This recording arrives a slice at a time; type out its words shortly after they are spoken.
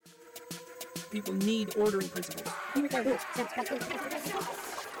People need ordering principles.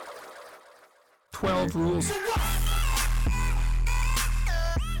 12 rules.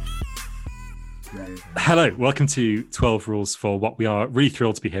 Hello, welcome to 12 Rules for What. We are really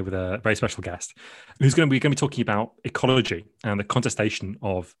thrilled to be here with a very special guest who's going to be talking about ecology and the contestation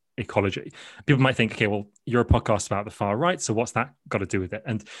of ecology. People might think, okay, well, you're a podcast about the far right, so what's that got to do with it?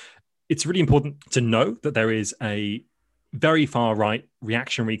 And it's really important to know that there is a very far right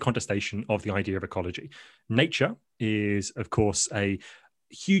reactionary contestation of the idea of ecology. Nature is, of course, a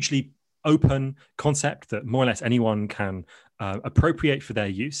hugely open concept that more or less anyone can appropriate for their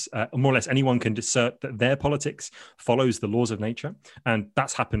use. More or less anyone can assert that their politics follows the laws of nature. And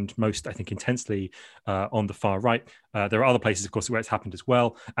that's happened most, I think, intensely on the far right. There are other places, of course, where it's happened as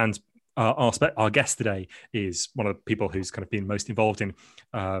well. And our guest today is one of the people who's kind of been most involved in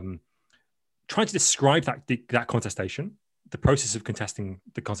trying to describe that contestation, the process of contesting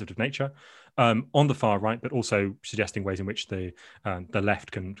the concept of nature on the far right, but also suggesting ways in which the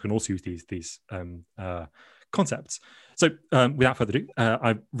left can also use these concepts. So without further ado,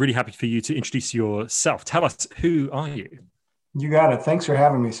 I'm really happy for you to introduce yourself. Tell us, who are you? You got it. Thanks for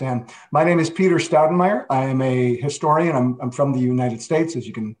having me, Sam. My name is Peter Staudenmeier. I am a historian. I'm from the United States, as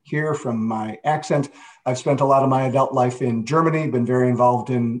you can hear from my accent. I've spent a lot of my adult life in Germany, been very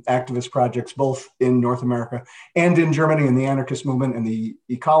involved in activist projects, both in North America and in Germany, in the anarchist movement and the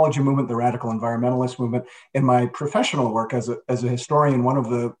ecology movement, the radical environmentalist movement. In my professional work as a historian, one of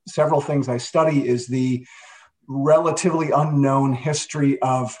the several things I study is the relatively unknown history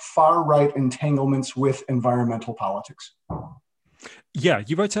of far-right entanglements with environmental politics. Yeah,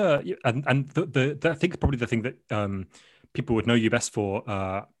 you wrote and I think probably the thing that people would know you best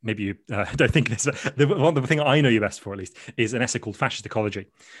for, maybe you don't think this, but the thing I know you best for, at least, is an essay called Fascist Ecology,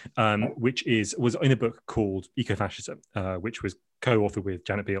 which was in a book called Ecofascism, which was co-authored with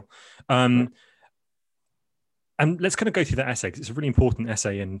Janet Biel. And let's kind of go through that essay, because it's a really important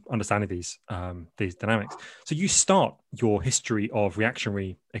essay in understanding these dynamics. So you start your history of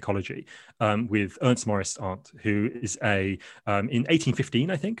reactionary ecology with Ernst Morris Arndt, who is in 1815,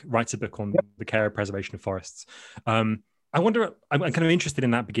 I think, writes a book on the care and preservation of forests. I wonder, I'm kind of interested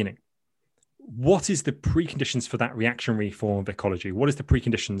in that beginning. What is the preconditions for that reactionary form of ecology? What is the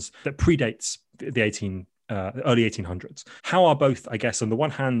preconditions that predates the early 1800s? How are both, I guess, on the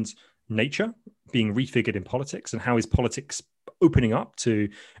one hand, nature being refigured in politics, and how is politics opening up to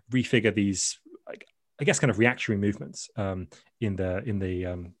refigure these, I guess, kind of reactionary movements in the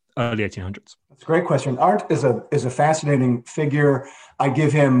early 1800s? That's a great question. Arndt is a fascinating figure. I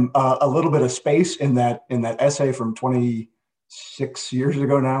give him a little bit of space in that essay from 26 years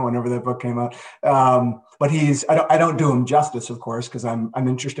ago now, whenever that book came out. But I don't do him justice, of course, because I'm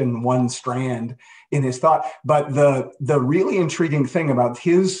interested in one strand in his thought. But the really intriguing thing about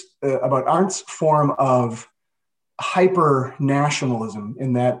about Arndt's form of hyper nationalism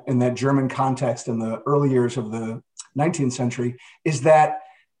in that German context in the early years of the 19th century is that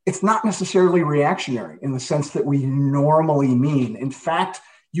it's not necessarily reactionary in the sense that we normally mean. In fact,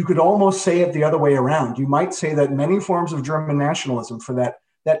 you could almost say it the other way around. You might say that many forms of German nationalism for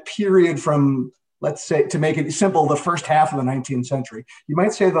that period from, let's say, to make it simple, the first half of the 19th century, you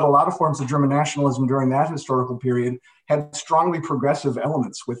might say that a lot of forms of German nationalism during that historical period had strongly progressive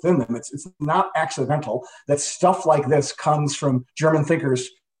elements within them. It's not accidental that stuff like this comes from German thinkers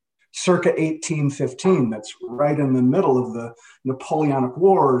circa 1815. That's right in the middle of the Napoleonic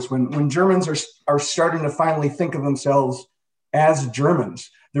Wars, when Germans are starting to finally think of themselves as Germans.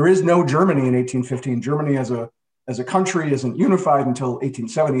 There is no Germany in 1815. Germany as a country isn't unified until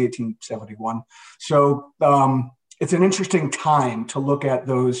 1870, 1871. So it's an interesting time to look at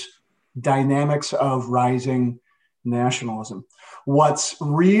those dynamics of rising nationalism. What's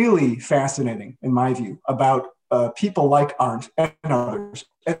really fascinating, in my view, about people like Arndt and others,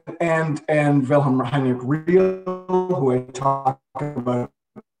 and Wilhelm Heinrich Riehl, who I talk about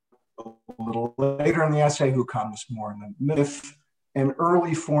a little later in the essay, who comes more in the myth, an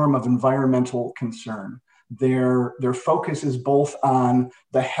early form of environmental concern. Their focus is both on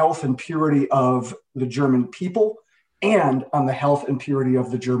the health and purity of the German people and on the health and purity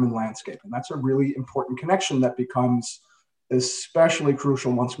of the German landscape. And that's a really important connection that becomes especially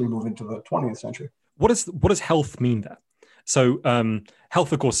crucial once we move into the 20th century. What does health mean there? So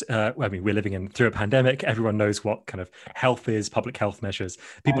health, of course, we're living through a pandemic. Everyone knows what kind of health is, public health measures.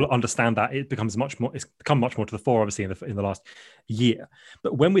 People understand that. It's become much more to the fore, obviously, in the last year.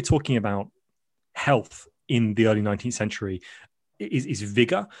 But when we're talking about health in the early 19th century, is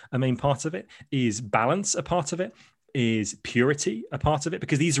vigor a main part of it? Is balance a part of it? Is purity a part of it?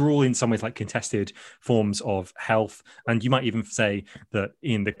 Because these are all in some ways like contested forms of health. And you might even say that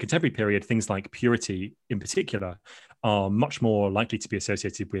in the contemporary period, things like purity in particular are much more likely to be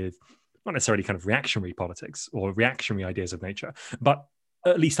associated with not necessarily kind of reactionary politics or reactionary ideas of nature, but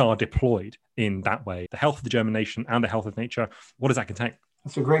at least are deployed in that way. The health of the German nation and the health of nature, what does that contain?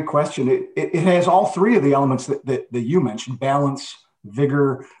 That's a great question. It has all three of the elements that you mentioned: balance,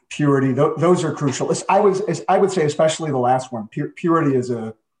 vigor, purity. Those are crucial. I would say, especially the last one. Purity is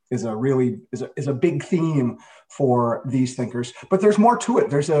a big theme for these thinkers. But there's more to it.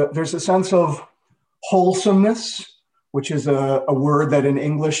 There's a sense of wholesomeness, which is a word that in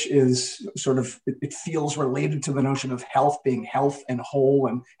English is sort of, it feels related to the notion of health, being health and whole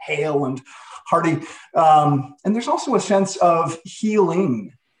and hale and hearty. And there's also a sense of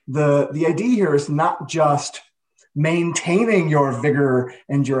healing. The idea here is not just maintaining your vigor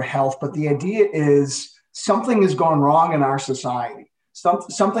and your health, but the idea is something has gone wrong in our society.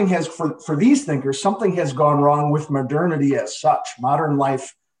 Something has, for these thinkers, something has gone wrong with modernity as such. Modern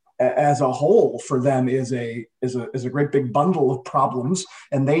life as a whole for them is a great big bundle of problems.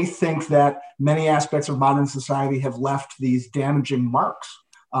 And they think that many aspects of modern society have left these damaging marks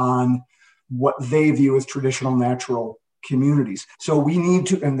on what they view as traditional natural communities. So we need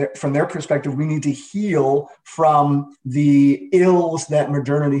to, and from their perspective, we need to heal from the ills that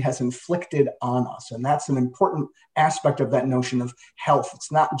modernity has inflicted on us. And that's an important aspect of that notion of health.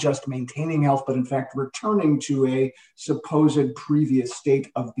 It's not just maintaining health, but in fact, returning to a supposed previous state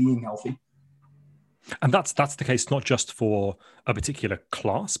of being healthy. And that's the case not just for a particular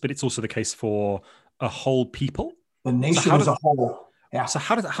class, but it's also the case for a whole people. The nation as a whole. Yeah. So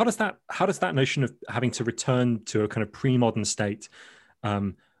how does that notion of having to return to a kind of pre-modern state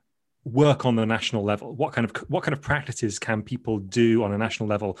work on the national level? What kind of practices can people do on a national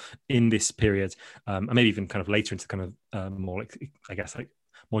level in this period, and maybe even kind of later into kind of more like, I guess, like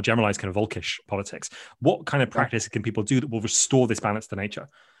more generalized kind of Volkish politics? What kind of practice can people do that will restore this balance to nature?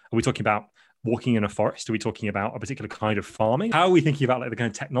 Are we talking about walking in a forest? Are we talking about a particular kind of farming? How are we thinking about like the kind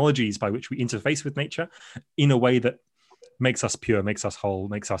of technologies by which we interface with nature in a way that makes us pure, makes us whole,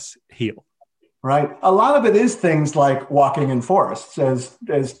 makes us heal? Right. A lot of it is things like walking in forests, as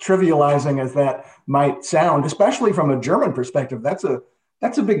trivializing as that might sound, especially from a German perspective. That's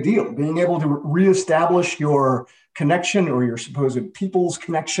a big deal. Being able to reestablish your connection, or your supposed people's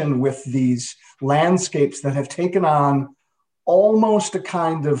connection, with these landscapes that have taken on almost a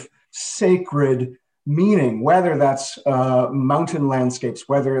kind of sacred meaning, whether that's mountain landscapes,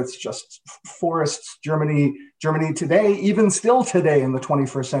 whether it's just forests. Germany today, even still today in the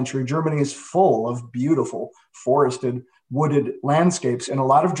 21st century, Germany is full of beautiful forested, wooded landscapes. And a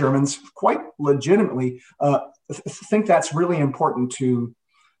lot of Germans quite legitimately think that's really important to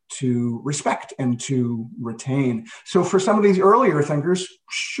respect and to retain. So for some of these earlier thinkers,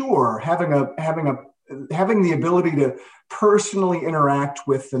 sure, having the ability to personally interact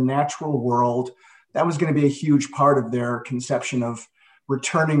with the natural world, that was going to be a huge part of their conception of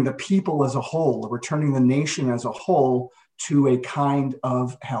returning the people as a whole, returning the nation as a whole to a kind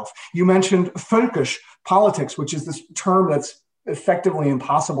of health. You mentioned völkisch politics, which is this term that's effectively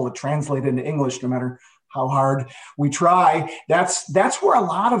impossible to translate into English, no matter how hard we try. That's where a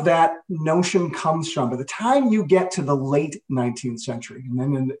lot of that notion comes from. By the time you get to the late 19th century, and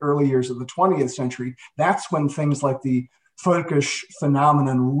then in the early years of the 20th century, that's when things like the völkisch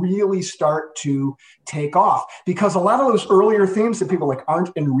phenomenon really start to take off, because a lot of those earlier themes that people like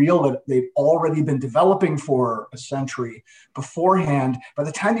aren't unreal, that they've already been developing for a century beforehand. By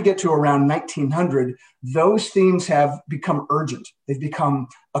the time you get to around 1900, those themes have become urgent. They've become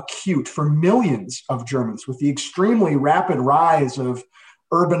acute for millions of Germans, with the extremely rapid rise of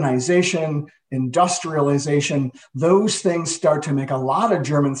urbanization, industrialization. Those things start to make a lot of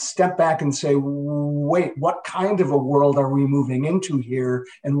Germans step back and say, wait, what kind of a world are we moving into here?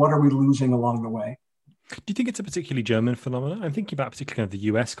 And what are we losing along the way? Do you think it's a particularly German phenomenon? I'm thinking about particularly kind of the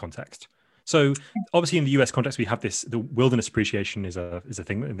US context. So obviously in the US context, we have the wilderness appreciation is a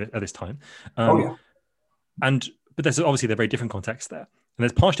thing at this time. But there's obviously they're very different contexts there. And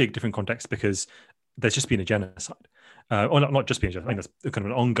there's partially a different context because there's just been a genocide. Or not just been a genocide. I think that's kind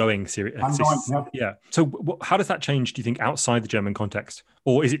of an ongoing series. Yeah. So how does that change, do you think, outside the German context?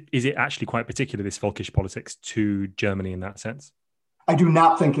 Or is it actually quite particular, this Volkisch politics, to Germany in that sense? I do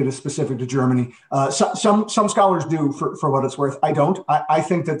not think it is specific to Germany. Some scholars do, for what it's worth. I don't. I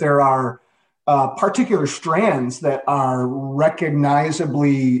think that there are particular strands that are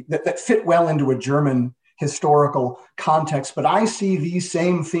recognizably, that fit well into a German historical context. But I see these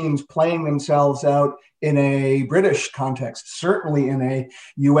same themes playing themselves out in a British context, certainly in a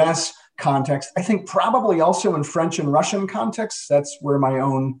US context. I think probably also in French and Russian contexts. That's where we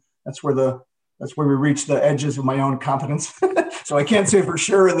reach the edges of my own competence. So I can't say for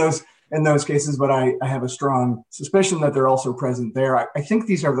sure in those cases, but I have a strong suspicion that they're also present there. I think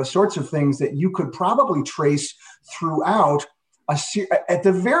these are the sorts of things that you could probably trace throughout at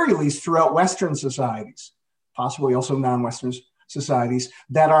the very least throughout Western societies, possibly also non-Western societies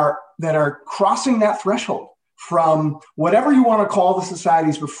that are crossing that threshold from whatever you want to call the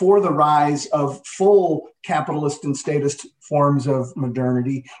societies before the rise of full capitalist and statist forms of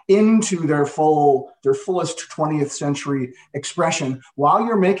modernity into their fullest 20th century expression. While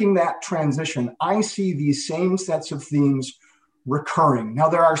you're making that transition, I see these same sets of themes recurring. Now,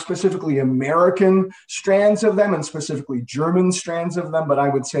 there are specifically American strands of them and specifically German strands of them, but I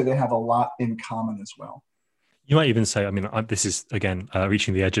would say they have a lot in common as well. You might even say, I mean, this is, again,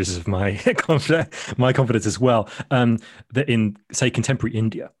 reaching the edges of my confidence as well, that in, say, contemporary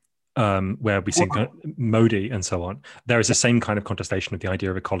India, where we see Modi and so on, there is the same kind of contestation of the idea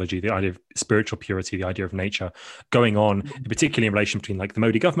of ecology, the idea of spiritual purity, the idea of nature going on, particularly in relation between like the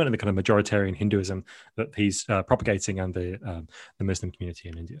Modi government and the kind of majoritarian Hinduism that he's propagating and the Muslim community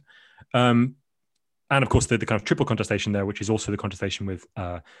in India. And of course, the kind of triple contestation there, which is also the contestation with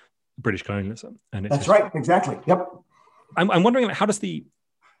British colonialism. And that's right, exactly. Yep. I'm wondering, how does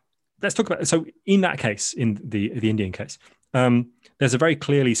let's talk about, so in that case, in the Indian case, there's a very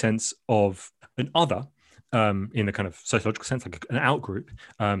clearly sense of an other in a kind of sociological sense, like an outgroup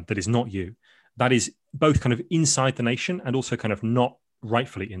that is not you, that is both kind of inside the nation and also kind of not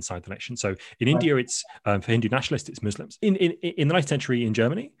rightfully inside the nation. So in India, it's for Hindu nationalists, it's Muslims. In the 19th century in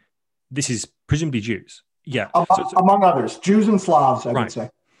Germany, this is presumably Jews. Yeah. Among others, Jews and Slavs, I would say.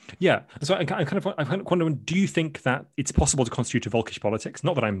 Yeah. So I kind of wonder, do you think that it's possible to constitute a Volkish politics?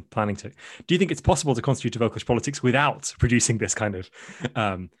 Not that I'm planning to. Do you think it's possible to constitute a Volkish politics without producing this kind of,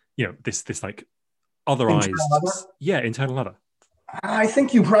 this like otherized, internal other? I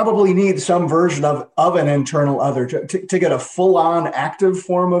think you probably need some version of an internal other to get a full-on active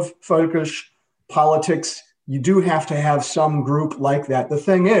form of Volkish politics. You do have to have some group like that. The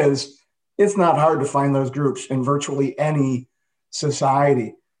thing is, it's not hard to find those groups in virtually any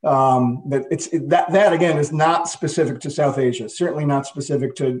society. That again is not specific to South Asia, certainly not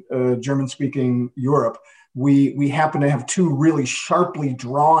specific to German-speaking Europe. We happen to have two really sharply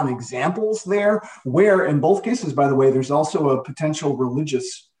drawn examples there, where in both cases, by the way, there's also a potential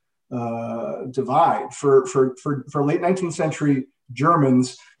religious divide. For late 19th century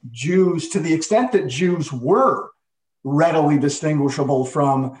Germans, Jews, to the extent that Jews were readily distinguishable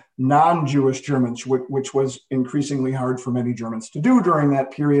from non-Jewish Germans, which was increasingly hard for many Germans to do during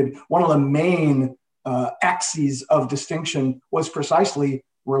that period. One of the main axes of distinction was precisely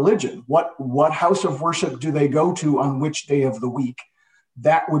religion. What house of worship do they go to on which day of the week?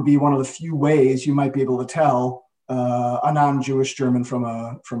 That would be one of the few ways you might be able to tell a non-Jewish German from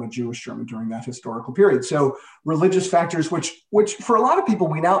a Jewish German during that historical period. So religious factors, which for a lot of people,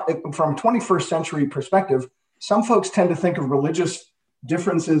 we now, from 21st century perspective, some folks tend to think of religious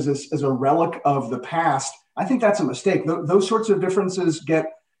differences as a relic of the past. I think that's a mistake. Those sorts of differences get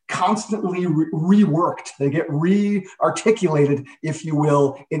constantly reworked. They get re-articulated, if you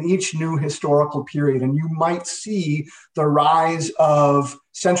will, in each new historical period. And you might see the rise of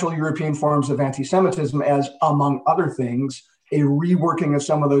Central European forms of anti-Semitism as, among other things, a reworking of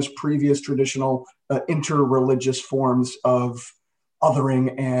some of those previous traditional inter-religious forms of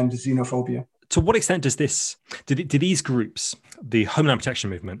othering and xenophobia. To what extent does do these groups, the Homeland Protection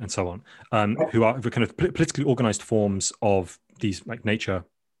Movement and so on, who are kind of politically organized forms of these like nature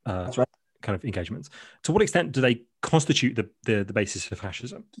kind of engagements, to what extent do they constitute the basis for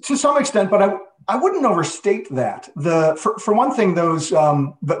fascism? To some extent, but I wouldn't overstate that. For one thing, those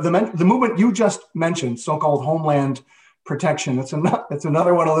the movement you just mentioned, so-called Homeland Protection, it's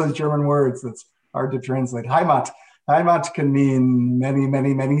another one of those German words that's hard to translate. Heimat can mean many,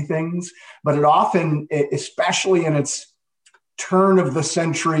 many, many things, but it often, especially in its turn of the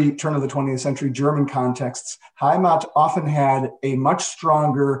 20th century German contexts, Heimat often had a much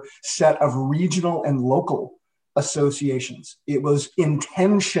stronger set of regional and local associations. It was in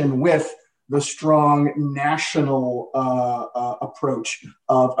tension with the strong national approach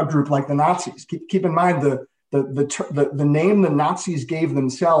of a group like the Nazis. Keep in mind the name the Nazis gave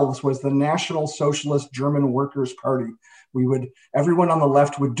themselves was the National Socialist German Workers' Party. Everyone on the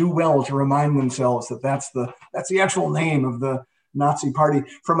left would do well to remind themselves that that's the actual name of the Nazi party.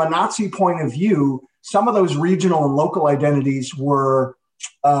 From a Nazi point of view, some of those regional and local identities were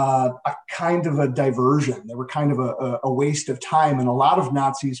a kind of a diversion. They were kind of a waste of time. And a lot of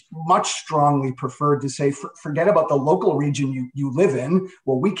Nazis much strongly preferred to say, forget about the local region you live in.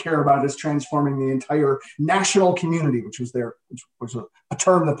 What we care about is transforming the entire national community, which was a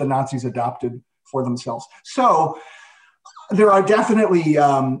term that the Nazis adopted for themselves. So there are definitely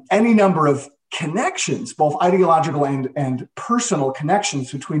any number of connections, both ideological and personal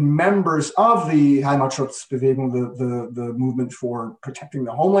connections between members of the Heimatschutzbewegung, the movement for protecting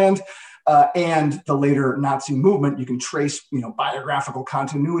the homeland, and the later Nazi movement. You can trace, biographical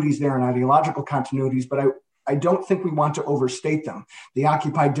continuities there and ideological continuities, but I don't think we want to overstate them. They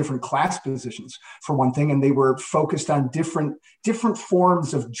occupied different class positions, for one thing, and they were focused on different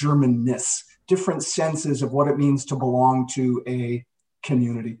forms of Germanness, different senses of what it means to belong to a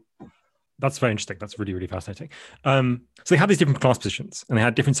community. That's very interesting. That's really, really fascinating. So they had these different class positions, and they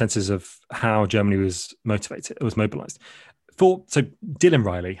had different senses of how Germany was motivated. It was mobilized. So Dylan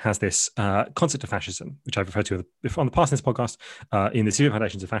Riley has this concept of fascism, which I've referred to on the past in this podcast, in the Syrian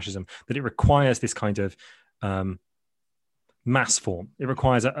Foundations of Fascism, that it requires this kind of mass form. It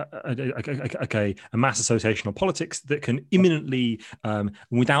requires a mass associational politics that can imminently,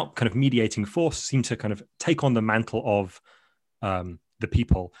 without kind of mediating force, seem to kind of take on the mantle of the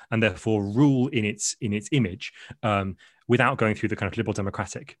people and therefore rule in its image, without going through the kind of liberal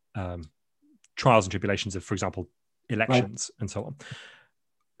democratic trials and tribulations of, for example, elections and so on.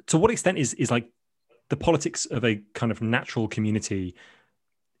 To what extent is like the politics of a kind of natural community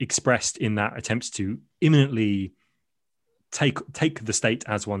expressed in that attempt to imminently take the state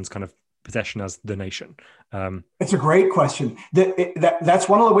as one's kind of possession, as the nation? It's a great question. That's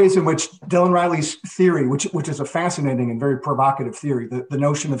one of the ways in which Dylan Riley's theory, which is a fascinating and very provocative theory, the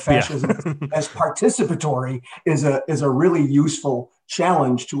notion of fascism as participatory is a really useful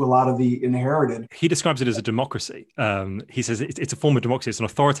challenge to a lot of the inherited. He describes it as a democracy. He says it's a form of democracy. It's an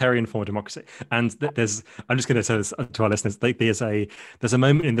authoritarian form of democracy. And I'm just going to say this to our listeners, there's a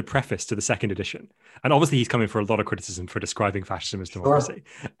moment in the preface to the second edition. And obviously he's coming for a lot of criticism for describing fascism as democracy.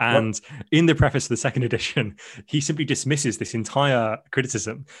 Sure. And in the preface to the second edition, he simply dismisses this entire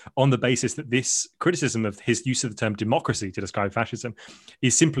criticism on the basis that this criticism of his use of the term democracy to describe fascism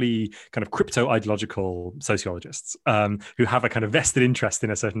is simply kind of crypto-ideological sociologists who have a kind of vested interest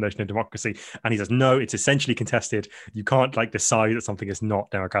in a certain notion of democracy. And he says, no, it's essentially contested. You can't like decide that something is not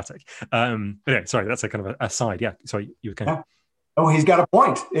democratic. But anyway, sorry, that's a kind of aside. Yeah, sorry, you were kind of... Oh, he's got a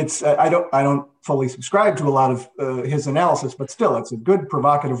point. It's I don't fully subscribe to a lot of his analysis, but still, it's a good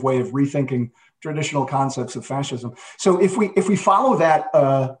provocative way of rethinking traditional concepts of fascism. So if we follow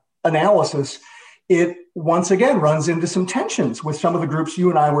that analysis, it once again runs into some tensions with some of the groups you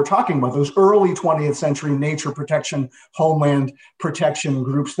and I were talking about, those early 20th century nature protection, homeland protection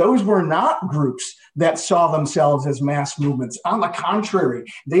groups. Those were not groups that saw themselves as mass movements. On the contrary,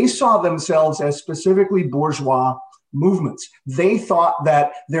 they saw themselves as specifically bourgeois movements. They thought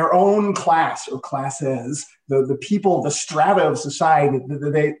that their own class or classes, the people, the strata of society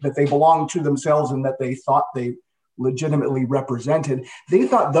that they belonged to themselves and that they thought they legitimately represented, they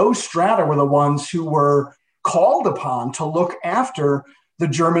thought those strata were the ones who were called upon to look after the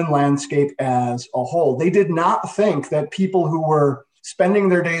German landscape as a whole. They did not think that people who were spending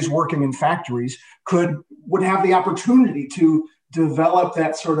their days working in factories would have the opportunity to develop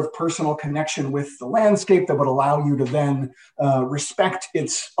that sort of personal connection with the landscape that would allow you to then respect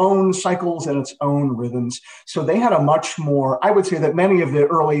its own cycles and its own rhythms. So they had a much more, I would say that many of the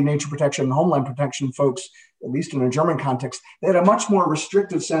early nature protection and homeland protection folks, at least in a German context, they had a much more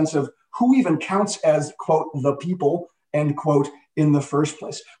restrictive sense of who even counts as, quote, the people, end quote, in the first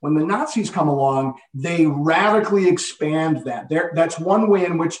place. When the Nazis come along, they radically expand that. That's one way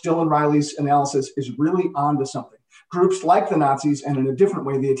in which Dylan Riley's analysis is really onto something. Groups like the Nazis, and in a different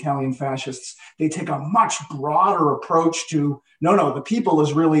way, the Italian fascists, they take a much broader approach to, no, the people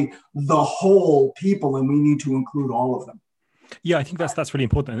is really the whole people, and we need to include all of them. Yeah, I think that's really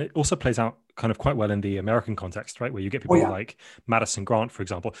important. And it also plays out kind of quite well in the American context, right? Where you get people like Madison Grant, for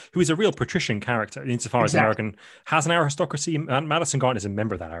example, who is a real patrician character insofar as American has an aristocracy. And Madison Grant is a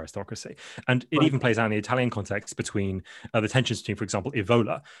member of that aristocracy. And it even plays out in the Italian context between the tensions between, for example,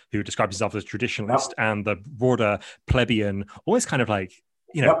 Evola, who describes himself as a traditionalist, and the broader plebeian, always kind of like,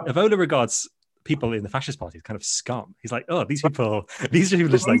 Evola regards people in the fascist party as kind of scum. He's like, oh, these people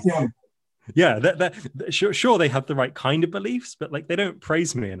just like... Yeah, sure, they have the right kind of beliefs, but like they don't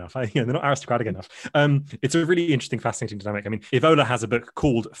praise me enough. They're not aristocratic enough. It's a really interesting, fascinating dynamic. I mean, Evola has a book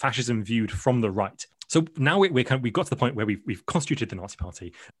called "Fascism Viewed from the Right." So now we've got to the point where we've constituted the Nazi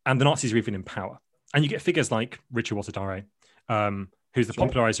Party, and the Nazis are even in power. And you get figures like Richard Walter Dare, who's the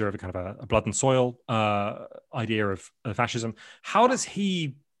popularizer of a kind of a blood and soil idea of fascism. How does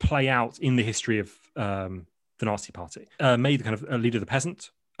he play out in the history of the Nazi Party? Made the kind of a leader of the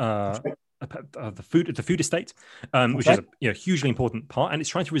peasant, the food estate, which is a hugely important part, and it's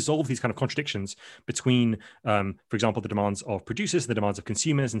trying to resolve these kind of contradictions between, for example, the demands of producers, the demands of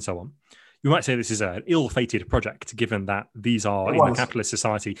consumers, and so on. You might say this is an ill-fated project, given that these are, in a capitalist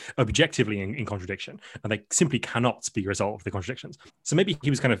society, objectively in contradiction, and they simply cannot be resolved, the contradictions. So maybe he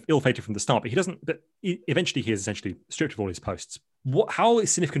was kind of ill-fated from the start, but he doesn't. But eventually, he is essentially stripped of all his posts. How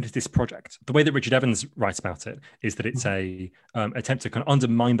is significant is this project? The way that Richard Evans writes about it is that it's a attempt to kind of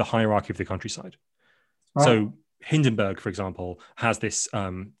undermine the hierarchy of the countryside. Right. So Hindenburg, for example, has this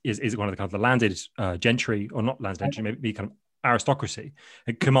is one of the kind of the landed gentry, or not landed gentry, maybe kind of aristocracy.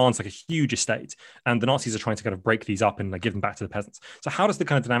 It commands like a huge estate, and the Nazis are trying to kind of break these up and like give them back to the peasants. So how does the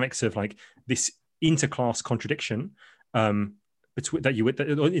kind of dynamics of like this interclass contradiction between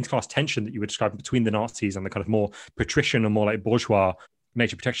interclass tension that you would describe between the Nazis and the kind of more patrician or more like bourgeois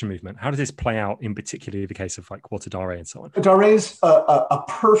nature protection movement, how does this play out in particularly the case of like Walter Darré and so on? Darré's a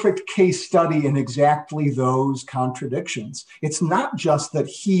perfect case study in exactly those contradictions. It's not just that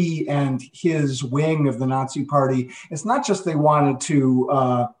he and his wing of the Nazi Party, it's not just they wanted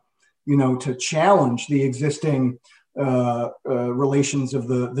to, to challenge the existing relations of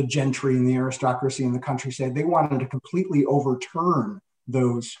the gentry and the aristocracy in the countryside. They wanted to completely overturn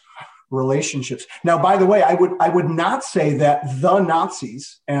those relationships. Now, by the way, I would not say that the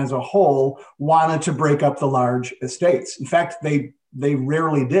Nazis as a whole wanted to break up the large estates. In fact, they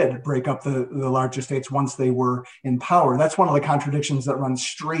rarely did break up the large estates once they were in power. That's one of the contradictions that runs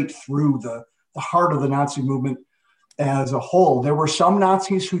straight through the heart of the Nazi movement as a whole. There were some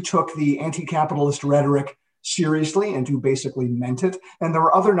Nazis who took the anti-capitalist rhetoric seriously and who basically meant it. And there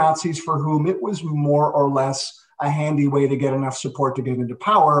were other Nazis for whom it was more or less a handy way to get enough support to get into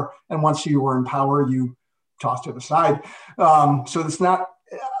power. And once you were in power, you tossed it aside. So it's not,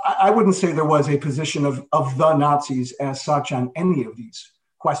 I wouldn't say there was a position of the Nazis as such on any of these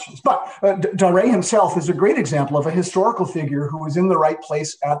questions. But Darré himself is a great example of a historical figure who was in the right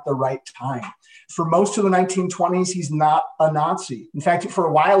place at the right time. For most of the 1920s, he's not a Nazi. In fact, for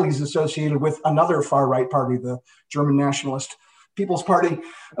a while, he's associated with another far-right party, the German Nationalist People's Party,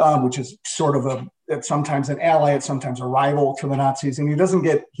 which is sort of sometimes an ally, it's sometimes a rival to the Nazis. And he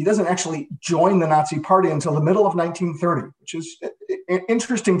doesn't actually join the Nazi Party until the middle of 1930, which is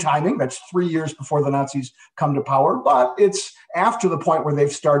interesting timing. That's 3 years before the Nazis come to power, but it's after the point where they've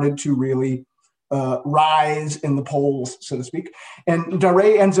started to really rise in the polls, so to speak. And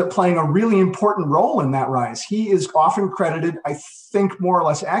Darré ends up playing a really important role in that rise. He is often credited, I think more or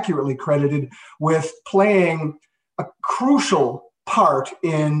less accurately credited, with playing a crucial part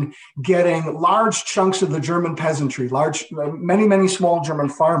in getting large chunks of the German peasantry, many small German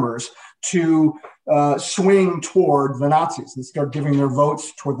farmers, to swing toward the Nazis and start giving their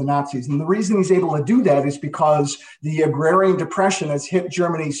votes toward the Nazis. And the reason he's able to do that is because the agrarian depression has hit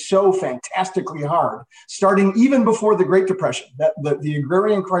Germany so fantastically hard, starting even before the Great Depression. The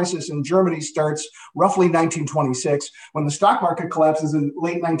agrarian crisis in Germany starts roughly 1926, when the stock market collapses in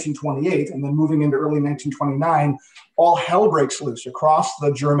late 1928, and then moving into early 1929, all hell breaks loose across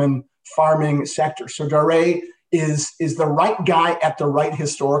the German farming sector. So Darré is the right guy at the right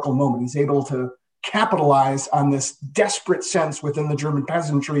historical moment. He's able to capitalize on this desperate sense within the German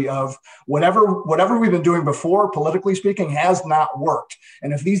peasantry of whatever we've been doing before, politically speaking, has not worked.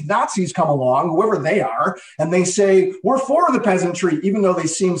 And if these Nazis come along, whoever they are, and they say, we're for the peasantry, even though they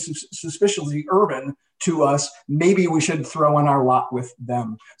seem suspiciously urban to us, maybe we should throw in our lot with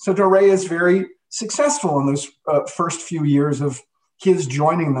them. So Darré is very successful in those first few years of his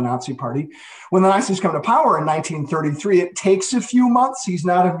joining the Nazi Party. When the Nazis come to power in 1933, it takes a few months. He's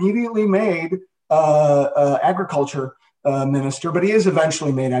not immediately made agriculture minister, but he is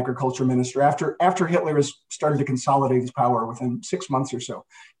eventually made agriculture minister after Hitler has started to consolidate his power within 6 months or so.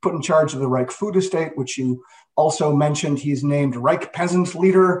 Put in charge of the Reich Food Estate, which you also mentioned. He's named Reich Peasant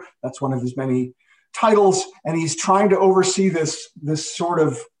Leader. That's one of his many titles. And he's trying to oversee this sort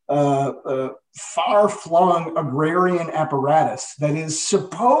of far-flung agrarian apparatus that is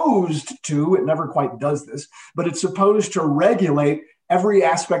supposed to, it never quite does this, but it's supposed to regulate every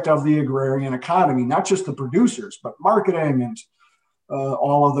aspect of the agrarian economy, not just the producers, but marketing and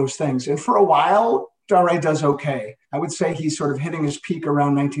all of those things. And for a while, Darré does okay. I would say he's sort of hitting his peak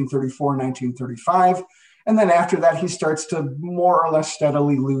around 1934, 1935. And then after that, he starts to more or less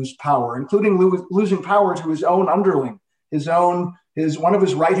steadily lose power, including losing power to his own underling, one of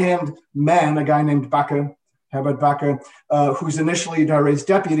his right-hand men, a guy named Backe, Herbert Backe, who's initially Darré's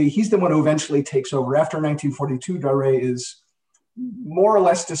deputy. He's the one who eventually takes over. After 1942, Darré is more or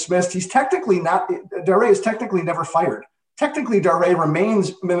less dismissed. He's technically not, Darré is technically never fired. Technically, Darré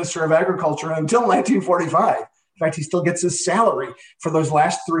remains Minister of Agriculture until 1945. In fact, he still gets his salary for those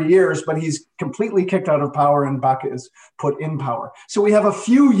last 3 years, but he's completely kicked out of power and Baca is put in power. So we have a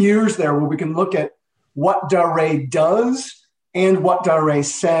few years there where we can look at what Darré does and what Darré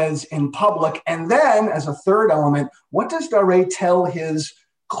says in public. And then, as a third element, what does Darré tell his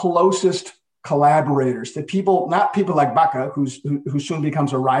closest collaborators, the people, not people like Baca, who soon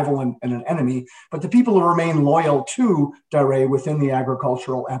becomes a rival and an enemy, but the people who remain loyal to Darré within the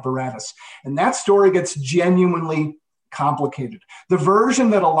agricultural apparatus. And that story gets genuinely complicated. The version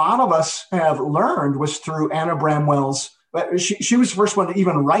that a lot of us have learned was through Anna Bramwell's. She was the first one to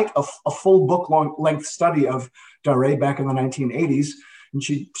even write a full book-length study of Darré back in the 1980s. And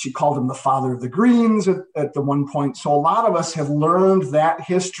she called him the father of the Greens at the one point. So a lot of us have learned that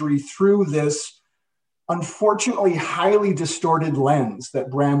history through this, unfortunately, highly distorted lens that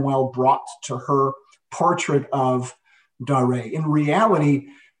Bramwell brought to her portrait of Darré. In reality,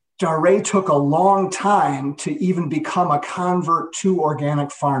 Darré took a long time to even become a convert to organic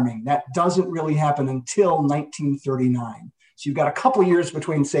farming. That doesn't really happen until 1939. So you've got a couple years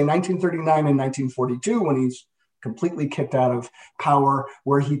between, say, 1939 and 1942 when he's completely kicked out of power,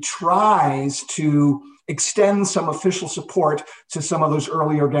 where he tries to extend some official support to some of those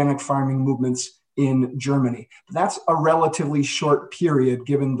early organic farming movements in Germany. That's a relatively short period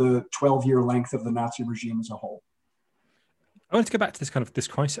given the 12-year length of the Nazi regime as a whole. I want to go back to this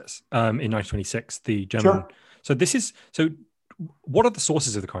crisis in 1926, the German. Sure. So what are the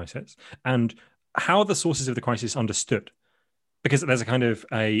sources of the crisis and how are the sources of the crisis understood? Because there's a kind of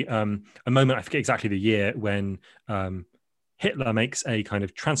a moment, I forget exactly the year, when Hitler makes a kind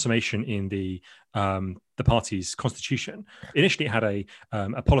of transformation in the party's constitution. Initially, it had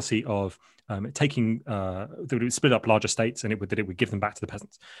a policy of taking that would split up larger states, and it would give them back to the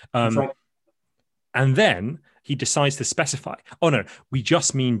peasants. That's right. And then he decides to specify, oh no, we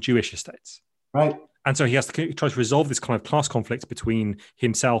just mean Jewish estates. Right. And so he has to try to resolve this kind of class conflict between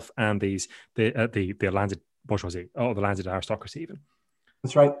himself and the landed bourgeoisie, or the landed aristocracy even.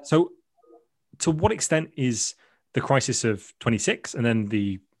 That's right. So to what extent is the crisis of 26 and then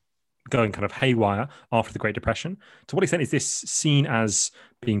the going kind of haywire after the Great Depression, to what extent is this seen as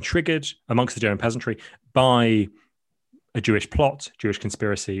being triggered amongst the German peasantry by a Jewish plot, Jewish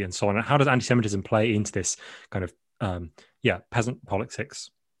conspiracy, and so on? And how does anti-Semitism play into this kind of, peasant politics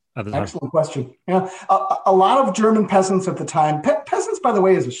at the time? Excellent question. Yeah, a lot of German peasants at the time, peasants, by the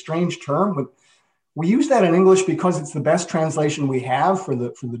way, is a strange term, but we use that in English because it's the best translation we have for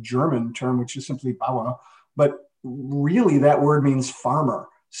the German term, which is simply Bauer. But really, that word means farmer.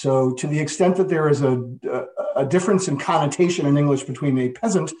 So to the extent that there is a difference in connotation in English between a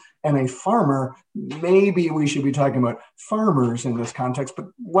peasant and a farmer, maybe we should be talking about farmers in this context. But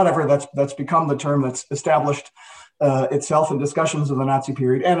whatever, that's become the term that's established itself in discussions of the Nazi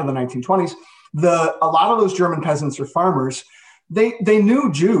period and of the 1920s. A lot of those German peasants or farmers, they knew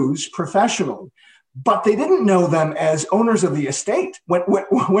Jews professionally, but they didn't know them as owners of the estate.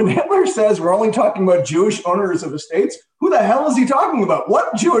 When Hitler says we're only talking about Jewish owners of estates, who the hell is he talking about?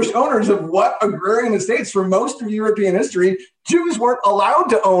 What Jewish owners of what agrarian estates? For most of European history, Jews weren't allowed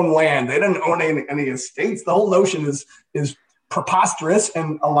to own land. They didn't own any estates. The whole notion is preposterous,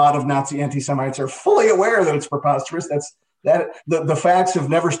 and a lot of Nazi anti-Semites are fully aware that it's preposterous. The facts have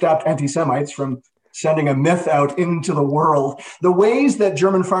never stopped anti-Semites from sending a myth out into the world. The ways that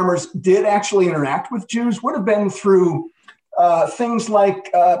German farmers did actually interact with Jews would have been through things like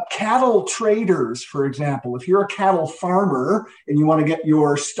cattle traders, for example. If you're a cattle farmer and you want to get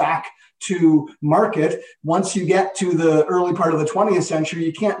your stock to market, once you get to the early part of the 20th century,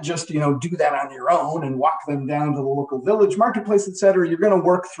 you can't just do that on your own and walk them down to the local village marketplace, et cetera. You're going to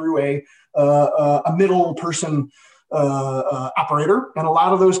work through a middle person operator. And a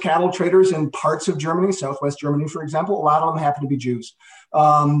lot of those cattle traders in parts of Germany, Southwest Germany, for example, a lot of them happen to be Jews.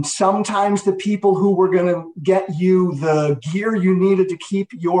 Sometimes the people who were going to get you the gear you needed to keep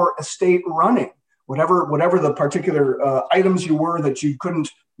your estate running, whatever the particular items you were that you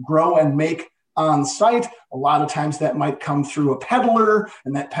couldn't grow and make on site, a lot of times that might come through a peddler,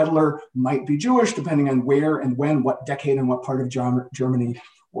 and that peddler might be Jewish, depending on where and when, what decade and what part of Germany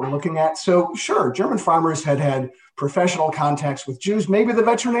we're looking at. So sure, German farmers had professional contacts with Jews. Maybe the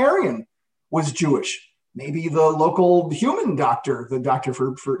veterinarian was Jewish. Maybe the local human doctor, the doctor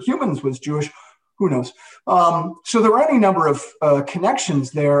for humans, was Jewish. Who knows? So there are any number of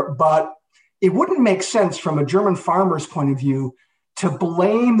connections there, but it wouldn't make sense from a German farmer's point of view to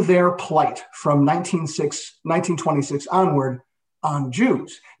blame their plight from 1926 onward on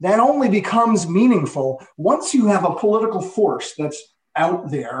Jews. That only becomes meaningful once you have a political force that's out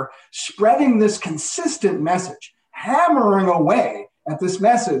there spreading this consistent message, hammering away at this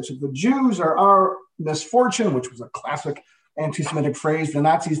message of the Jews are our misfortune, which was a classic anti-Semitic phrase. The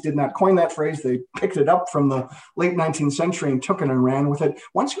Nazis did not coin that phrase. They picked it up from the late 19th century and took it and ran with it.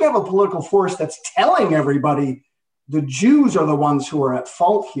 Once you have a political force that's telling everybody the Jews are the ones who are at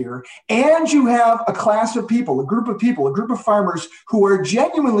fault here, and you have a class of people, a group of farmers who are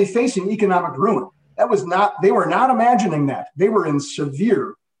genuinely facing economic ruin. They were not imagining that. They were in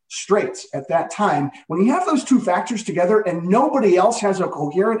severe straits at that time. When you have those two factors together and nobody else has a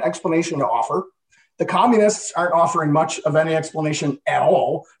coherent explanation to offer, the communists aren't offering much of any explanation at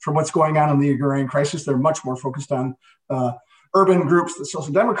all for what's going on in the agrarian crisis. They're much more focused on urban groups. The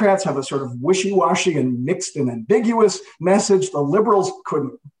Social Democrats have a sort of wishy-washy and mixed and ambiguous message. The liberals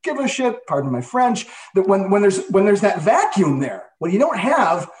couldn't give a shit, pardon my French, that when there's that vacuum there, when you don't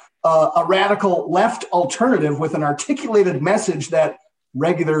have a radical left alternative with an articulated message that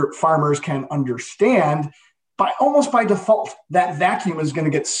regular farmers can understand, almost by default, that vacuum is going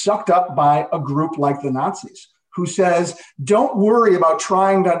to get sucked up by a group like the Nazis, who says, don't worry about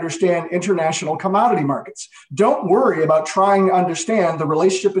trying to understand international commodity markets. Don't worry about trying to understand the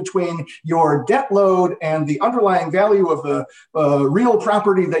relationship between your debt load and the underlying value of the real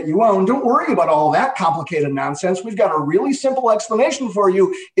property that you own. Don't worry about all that complicated nonsense. We've got a really simple explanation for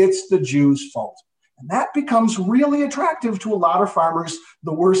you. It's the Jews' fault. And that becomes really attractive to a lot of farmers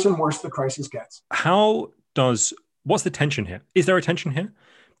the worse and worse the crisis gets. What's the tension here? Is there a tension here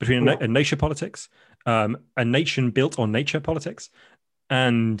between a nation politics, a nation built on nature politics,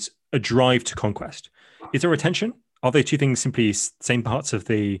 and a drive to conquest? Is there a tension? Are they two things simply same parts of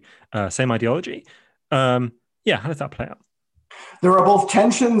the same ideology? How does that play out? There are both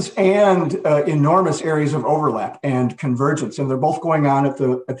tensions and enormous areas of overlap and convergence, and they're both going on at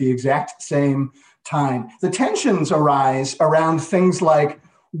the exact same time. The tensions arise around things like,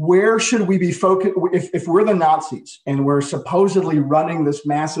 where should we be focused if we're the Nazis and we're supposedly running this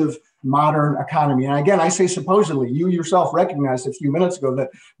massive modern economy? And again, I say supposedly. You yourself recognized a few minutes ago that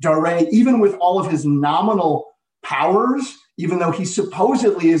Darré, even with all of his nominal powers, even though he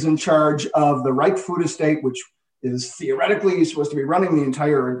supposedly is in charge of the Reich food estate, which is theoretically supposed to be running the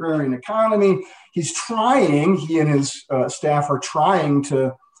entire agrarian economy, he and his staff are trying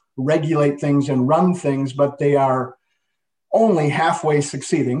to regulate things and run things, but they are only halfway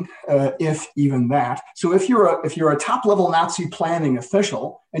succeeding, if even that. So if you're a top-level Nazi planning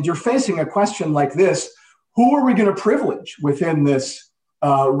official and you're facing a question like this, who are we going to privilege within this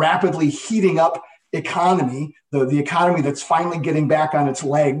rapidly heating up economy, the economy that's finally getting back on its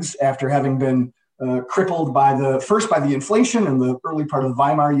legs after having been crippled first by the inflation in the early part of the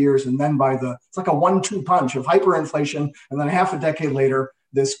Weimar years, and then it's like a 1-2 punch of hyperinflation, and then half a decade later,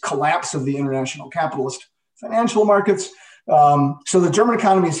 this collapse of the international capitalist financial markets. So the German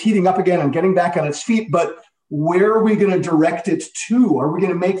economy is heating up again and getting back on its feet, but where are we going to direct it to? Are we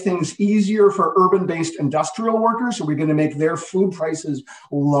going to make things easier for urban-based industrial workers? Are we going to make their food prices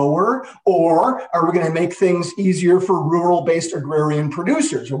lower? Or are we going to make things easier for rural-based agrarian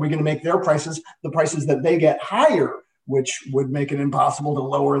producers? Are we going to make the prices that they get higher, which would make it impossible to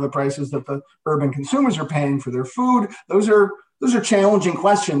lower the prices that the urban consumers are paying for their food? Those are challenging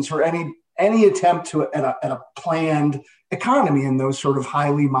questions for any attempt at a planned economy in those sort of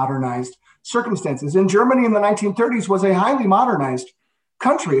highly modernized circumstances. And Germany in the 1930s was a highly modernized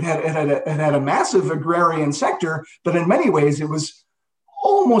country. It had a massive agrarian sector, but in many ways it was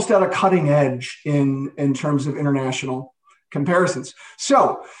almost at a cutting edge in terms of international comparisons.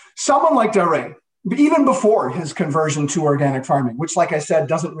 So someone like Darré, even before his conversion to organic farming, which, like I said,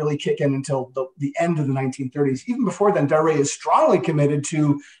 doesn't really kick in until the end of the 1930s, even before then, Darré is strongly committed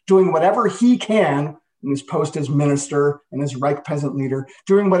to doing whatever he can in his post as minister and as Reich peasant leader,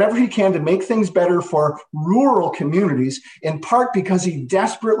 doing whatever he can to make things better for rural communities, in part because he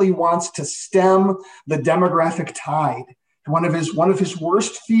desperately wants to stem the demographic tide. One of his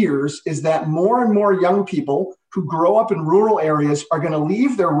worst fears is that more and more young people who grow up in rural areas are going to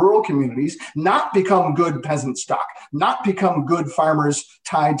leave their rural communities, not become good peasant stock, not become good farmers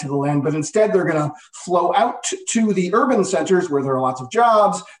tied to the land, but instead they're going to flow out to the urban centers where there are lots of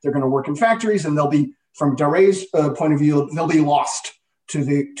jobs. They're going to work in factories, and they'll be, from Darré's point of view, they'll be lost to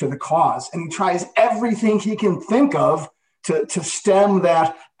the cause. And he tries everything he can think of to stem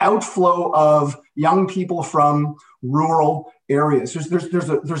that outflow of young people from rural areas.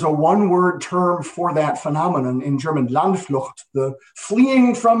 There's a one-word term for that phenomenon in German, Landflucht, the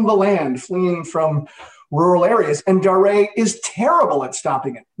fleeing from the land, fleeing from rural areas. And Darré is terrible at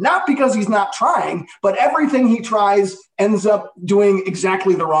stopping it, not because he's not trying, but everything he tries ends up doing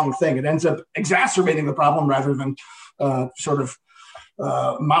exactly the wrong thing. It ends up exacerbating the problem rather than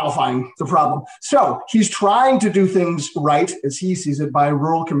modifying the problem. So he's trying to do things right, as he sees it, by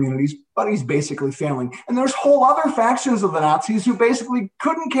rural communities, but he's basically failing. And there's whole other factions of the Nazis who basically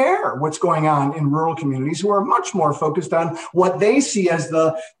couldn't care what's going on in rural communities, who are much more focused on what they see as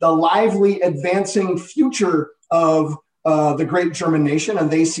the lively, advancing future of the great German nation.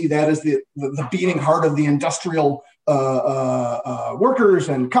 And they see that as the beating heart of the industrial workers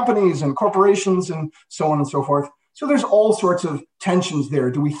and companies and corporations and so on and so forth. So there's all sorts of tensions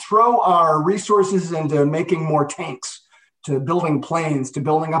there. Do we throw our resources into making more tanks, to building planes, to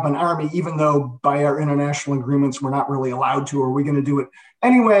building up an army, even though by our international agreements, we're not really allowed to? Are we going to do it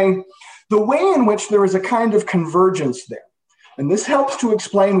anyway? The way in which there is a kind of convergence there, and this helps to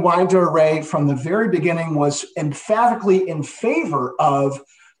explain why Darré from the very beginning was emphatically in favor of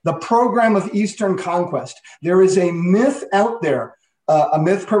the program of Eastern conquest. There is a myth out there, a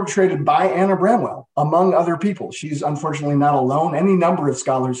myth perpetrated by Anna Bramwell, among other people. She's unfortunately not alone. Any number of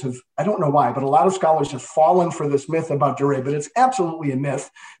scholars have, I don't know why, but a lot of scholars have fallen for this myth about Darré, but it's absolutely a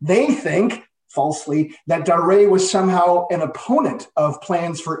myth. They think, falsely, that Darré was somehow an opponent of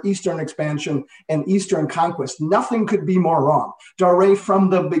plans for Eastern expansion and Eastern conquest. Nothing could be more wrong. Darré from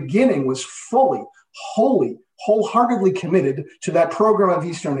the beginning was fully, wholeheartedly committed to that program of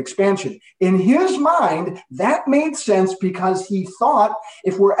Eastern expansion. In his mind, that made sense because he thought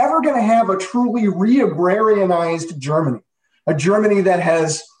if we're ever going to have a truly re-agrarianized Germany, a Germany that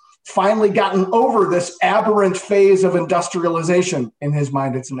has finally gotten over this aberrant phase of industrialization, in his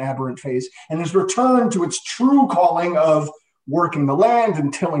mind it's an aberrant phase, and has returned to its true calling of working the land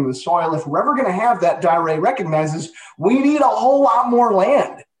and tilling the soil. If we're ever going to have that, Darré recognizes we need a whole lot more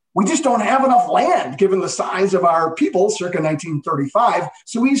land. We just don't have enough land given the size of our people circa 1935.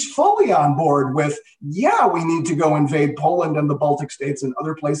 So he's fully on board with, yeah, we need to go invade Poland and the Baltic states and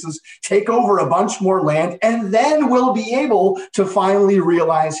other places, take over a bunch more land, and then we'll be able to finally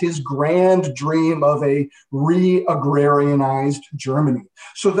realize his grand dream of a re-agrarianized Germany.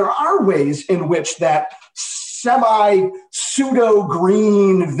 So there are ways in which that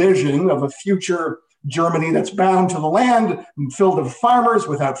semi-pseudo-green vision of a future Germany that's bound to the land and filled with farmers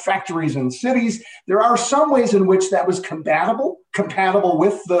without factories and cities. There are some ways in which that was compatible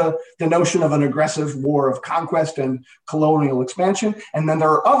with the notion of an aggressive war of conquest and colonial expansion. And then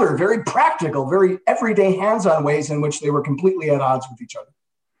there are other very practical, very everyday hands-on ways in which they were completely at odds with each other.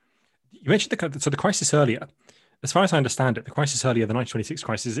 You mentioned the crisis earlier. As far as I understand it, the crisis earlier, the 1926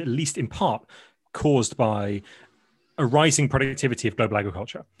 crisis, is at least in part caused by a rising productivity of global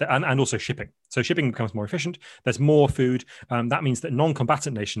agriculture and also shipping. So shipping becomes more efficient. There's more food. That means that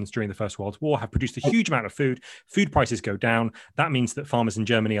non-combatant nations during the First World War have produced a huge amount of food. Food prices go down. That means that farmers in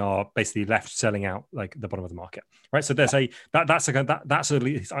Germany are basically left selling out like the bottom of the market, right? So there's that's at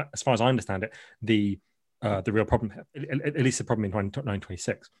least, as far as I understand it, the real problem here, at least the problem in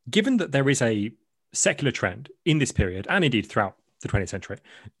 1926. Given that there is a secular trend in this period and indeed throughout the 20th century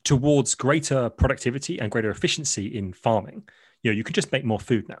towards greater productivity and greater efficiency in farming, you can just make more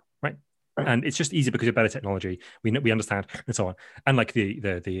food now, right? And it's just easier because of better technology. We understand and so on. And like the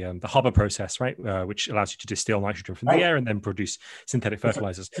Haber process, right, which allows you to distill nitrogen from the air and then produce synthetic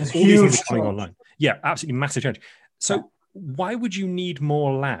fertilizers. All these things are coming online. Yeah, absolutely massive change. So why would you need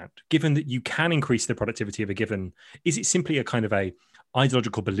more land, given that you can increase the productivity of a given? Is it simply a kind of a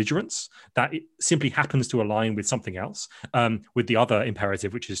ideological belligerence that it simply happens to align with something else, with the other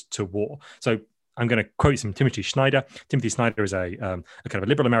imperative, which is to war? So I'm going to quote some Timothy Snyder. Timothy Snyder is a kind of a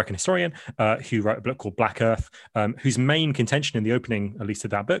liberal American historian who wrote a book called Black Earth, whose main contention in the opening, at least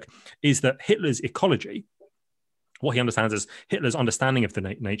of that book, is that Hitler's ecology, what he understands as Hitler's understanding of the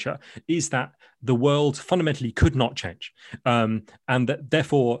nature, is that the world fundamentally could not change, and that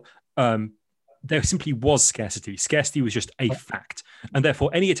therefore there simply was scarcity. Scarcity was just a fact. And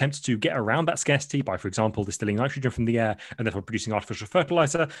therefore, any attempt to get around that scarcity by, for example, distilling nitrogen from the air and therefore producing artificial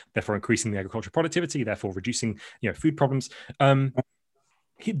fertilizer, therefore increasing the agricultural productivity, therefore reducing food problems,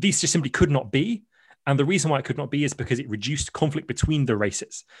 these just simply could not be. And the reason why it could not be is because it reduced conflict between the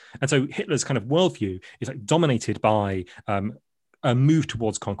races. And so Hitler's kind of worldview is like dominated by a move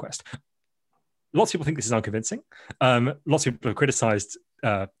towards conquest. Lots of people think this is unconvincing. Lots of people have criticized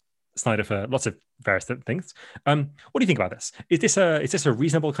Snyder for lots of various things. What do you think about this? Is this a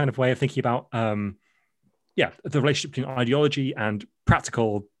reasonable kind of way of thinking about the relationship between ideology and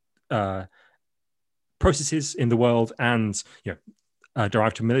practical processes in the world and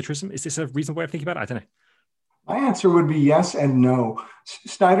derived from militarism? Is this a reasonable way of thinking about it? I don't know. My answer would be yes and no.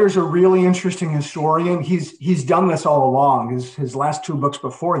 Snyder's a really interesting historian. He's done this all along. His last two books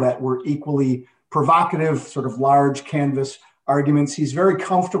before that were equally provocative, sort of large canvas arguments. He's very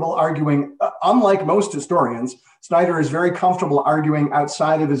comfortable arguing, unlike most historians. Snyder is very comfortable arguing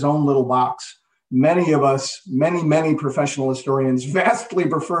outside of his own little box. Many of us, many professional historians vastly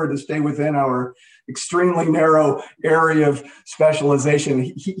prefer to stay within our extremely narrow area of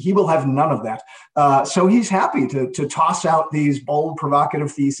specialization. He will have none of that. So he's happy to toss out these bold,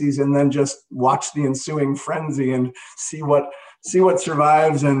 provocative theses and then just watch the ensuing frenzy and see what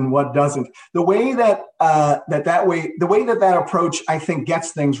survives and what doesn't. The way that approach, I think,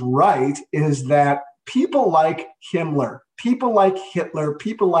 gets things right is that people like Himmler, people like Hitler,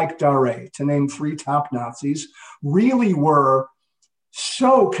 people like Dare, to name three top Nazis, really were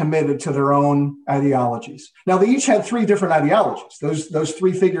so committed to their own ideologies. Now, they each had three different ideologies. Those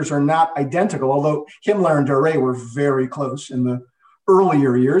three figures are not identical, although Himmler and Dare were very close in the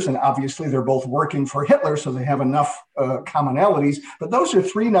earlier years, and obviously they're both working for Hitler, so they have enough commonalities. But those are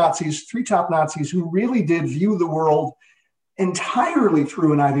three top Nazis who really did view the world entirely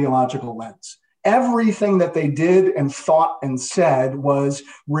through an ideological lens. Everything that they did and thought and said was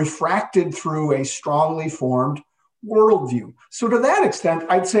refracted through a strongly formed worldview. So to that extent,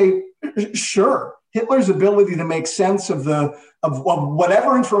 I'd say, sure, Hitler's ability to make sense of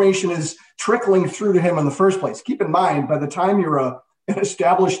whatever information is trickling through to him in the first place. Keep in mind, by the time you're an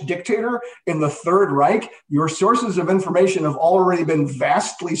established dictator in the Third Reich, your sources of information have already been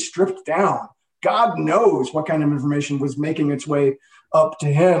vastly stripped down. God knows what kind of information was making its way up to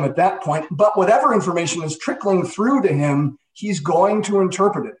him at that point. But whatever information is trickling through to him, he's going to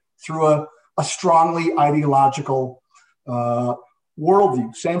interpret it through a strongly ideological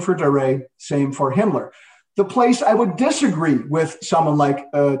worldview. Same for Dare, same for Himmler. The place I would disagree with someone like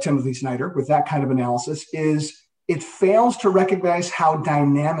Timothy Snyder with that kind of analysis is it fails to recognize how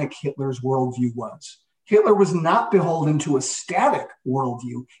dynamic Hitler's worldview was. Hitler was not beholden to a static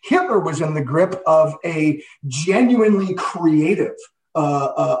worldview. Hitler was in the grip of a genuinely creative,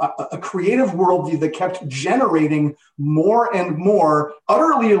 a creative worldview that kept generating more and more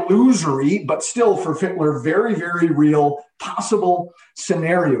utterly illusory, but still for Hitler, very, very real possible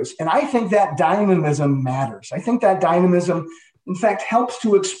scenarios. And I think that dynamism matters. I think that dynamism, in fact, helps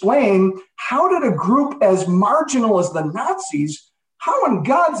to explain how did a group as marginal as the Nazis, how in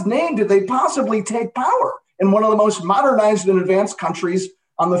God's name did they possibly take power in one of the most modernized and advanced countries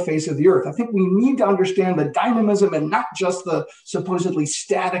on the face of the earth? I think we need to understand the dynamism and not just the supposedly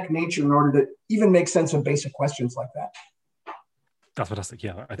static nature in order to even make sense of basic questions like that. That's fantastic.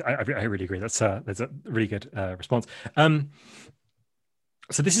 Yeah, I really agree. That's a really good response.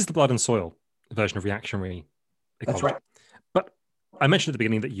 So this is the blood and soil version of reactionary ecology. That's right. But I mentioned at the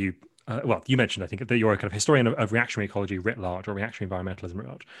beginning that you mentioned, I think, that you're a kind of historian of reactionary ecology writ large, or reactionary environmentalism writ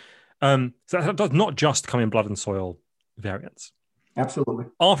large. So that does not just come in blood and soil variants. Absolutely.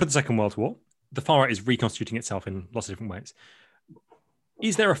 After the Second World War, the far right is reconstituting itself in lots of different ways.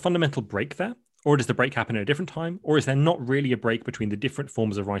 Is there a fundamental break there? Or does the break happen at a different time? Or is there not really a break between the different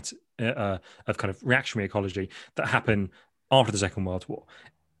forms of rights of kind of reactionary ecology that happen after the Second World War?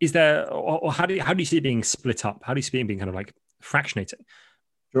 Is there, or how do you see it being split up? How do you see it being kind of like fractionating?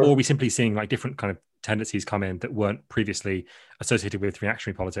 Sure. Or are we simply seeing like different kind of tendencies come in that weren't previously associated with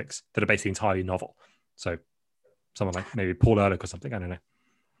reactionary politics that are basically entirely novel? So someone like maybe Paul Ehrlich or something, I don't know.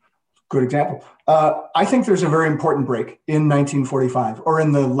 Good example. I think there's a very important break in 1945 or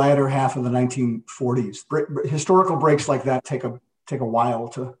in the latter half of the 1940s. Historical breaks like that take a while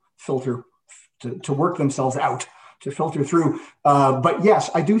to filter, to work themselves out, to filter through. But yes,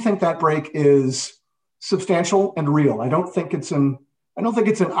 I do think that break is substantial and real. I don't think it's an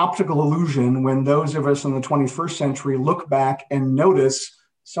optical illusion when those of us in the 21st century look back and notice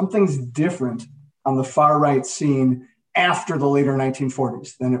something's different on the far right scene after the later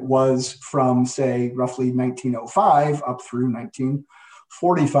 1940s than it was from, say, roughly 1905 up through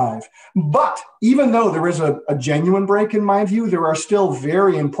 1945. But even though there is a genuine break in my view, there are still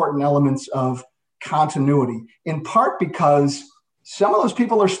very important elements of continuity, in part because some of those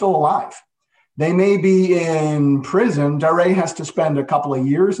people are still alive. They may be in prison. Dare has to spend a couple of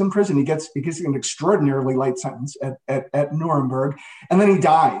years in prison. He gets an extraordinarily light sentence at Nuremberg, and then he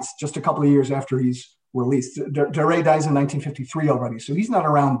dies just a couple of years after he's released. Dare dies in 1953 already, so he's not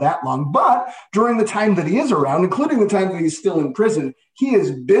around that long. But during the time that he is around, including the time that he's still in prison, he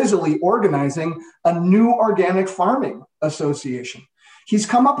is busily organizing a new organic farming association. He's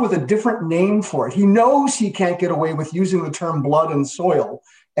come up with a different name for it. He knows he can't get away with using the term blood and soil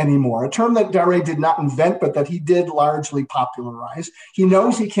anymore, a term that Daré did not invent, but that he did largely popularize. He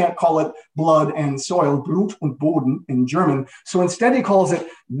knows he can't call it blood and soil, Blut und Boden in German, so instead he calls it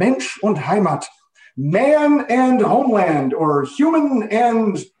Mensch und Heimat, man and homeland, or human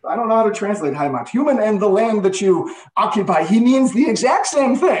and, I don't know how to translate Heimat, human and the land that you occupy. He means the exact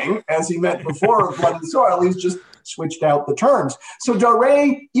same thing as he meant before blood and soil. He's just switched out the terms. So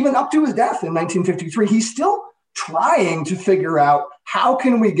Daré, even up to his death in 1953, he's still trying to figure out how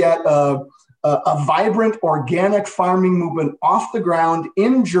can we get a vibrant organic farming movement off the ground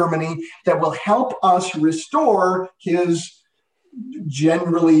in Germany that will help us restore his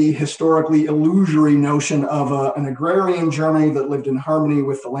generally historically illusory notion of an agrarian Germany that lived in harmony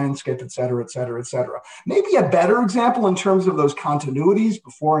with the landscape, et cetera, et cetera, et cetera. Maybe a better example in terms of those continuities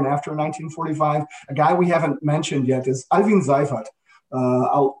before and after 1945, a guy we haven't mentioned yet is Alwin Seifert. I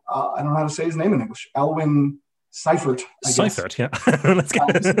don't know how to say his name in English. Alwin Seifert, I guess. Seifert, yeah. Let's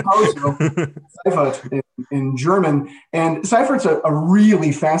get Seifert in German. And Seifert's a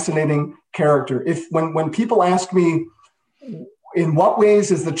really fascinating character. When people ask me, in what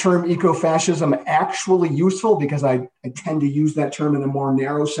ways is the term ecofascism actually useful? Because I tend to use that term in a more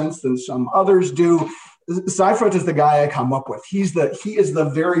narrow sense than some others do. Seifert is the guy I come up with. He is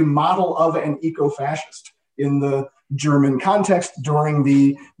the very model of an ecofascist in the German context during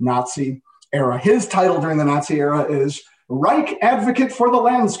the Nazi era. His title during the Nazi era is Reich Advocate for the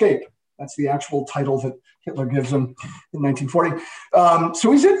Landscape. That's the actual title that Hitler gives him in 1940.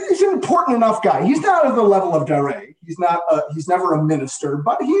 So he's an important enough guy. He's not at the level of Daré. He's never a minister,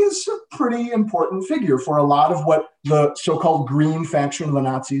 but he is a pretty important figure for a lot of what the so-called green faction of the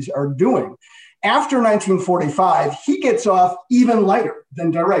Nazis are doing. After 1945, he gets off even lighter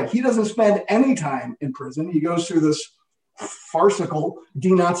than Daré. He doesn't spend any time in prison. He goes through this farcical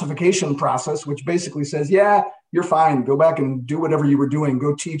denazification process, which basically says, yeah, you're fine. Go back and do whatever you were doing.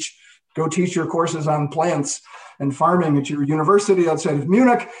 Go teach your courses on plants and farming at your university outside of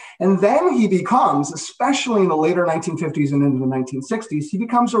Munich. And then he becomes, especially in the later 1950s and into the 1960s, he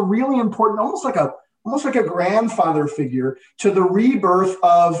becomes a really important, almost like a grandfather figure to the rebirth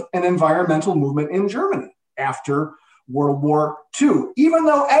of an environmental movement in Germany after World War II. Even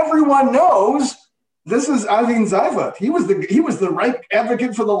though everyone knows this is Alwin Seifert. He was the Reich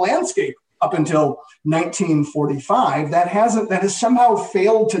advocate for the landscape up until 1945. That has somehow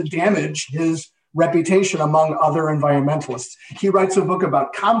failed to damage his reputation among other environmentalists. He writes a book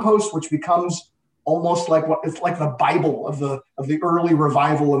about compost, which becomes almost like the Bible of the early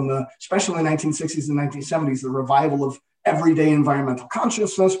revival especially in the 1960s and 1970s, the revival of everyday environmental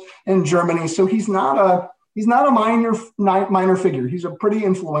consciousness in Germany. So he's not a minor figure. He's a pretty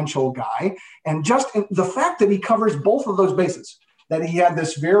influential guy. And just the fact that he covers both of those bases, that he had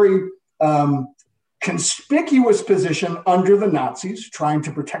this very conspicuous position under the Nazis, trying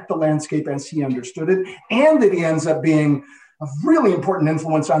to protect the landscape as he understood it, and that he ends up being a really important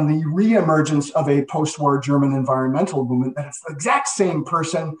influence on the reemergence of a post-war German environmental movement, that it's the exact same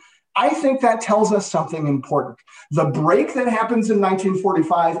person. I think that tells us something important. The break that happens in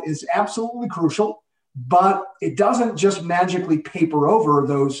 1945 is absolutely crucial, but it doesn't just magically paper over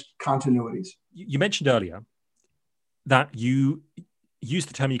those continuities. You mentioned earlier that you use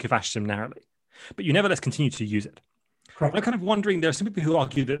the term ecofascism narrowly, but you nevertheless continue to use it. Correct. I'm kind of wondering, there are some people who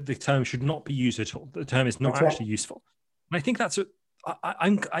argue that the term should not be used at all. The term is not actually useful. And I think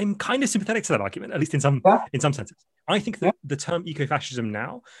I'm kind of sympathetic to that argument, at least in some senses. I think that the term ecofascism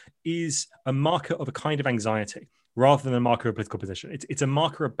now is a marker of a kind of anxiety rather than a marker of political position. It's a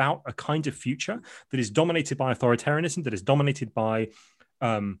marker about a kind of future that is dominated by authoritarianism, that is dominated by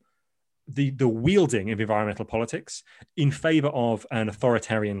the wielding of environmental politics in favor of an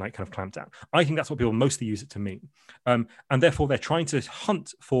authoritarian kind of clampdown. I think that's what people mostly use it to mean. And therefore they're trying to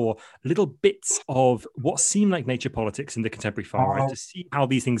hunt for little bits of what seem like nature politics in the contemporary far right to see how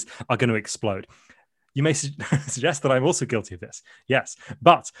these things are going to explode. You may suggest that I'm also guilty of this. Yes.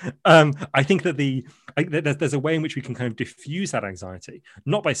 But I think that there's a way in which we can kind of diffuse that anxiety,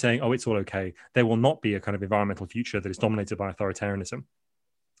 not by saying, oh, it's all okay. There will not be a kind of environmental future that is dominated by authoritarianism,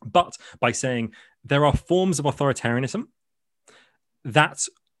 but by saying there are forms of authoritarianism that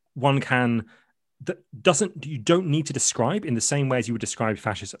you don't need to describe in the same way as you would describe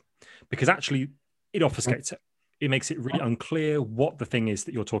fascism, because actually it obfuscates it. It makes it really unclear what the thing is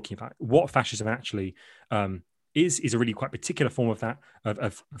that you're talking about. What fascism actually is a really quite particular form of that,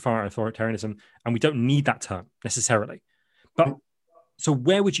 of far authoritarianism, and we don't need that term necessarily. But so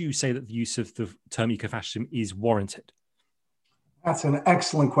where would you say that the use of the term ecofascism is warranted? That's an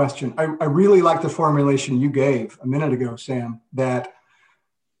excellent question. I really like the formulation you gave a minute ago, Sam, that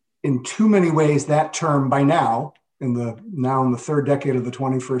in too many ways that term by now now in the third decade of the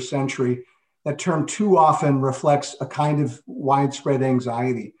 21st century, that term too often reflects a kind of widespread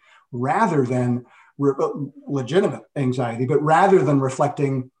anxiety rather than legitimate anxiety, but rather than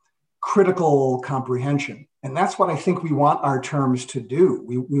reflecting critical comprehension. And that's what I think we want our terms to do.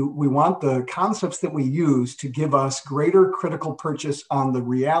 We want the concepts that we use to give us greater critical purchase on the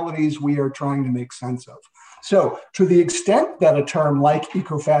realities we are trying to make sense of. So to the extent that a term like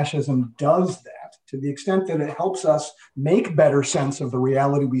ecofascism does that, to the extent that it helps us make better sense of the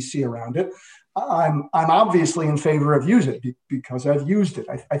reality we see around it, I'm obviously in favor of using it because I've used it.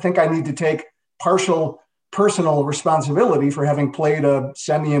 I think I need to take partial personal responsibility for having played a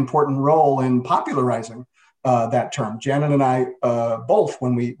semi-important role in popularizing that term. Janet and I both,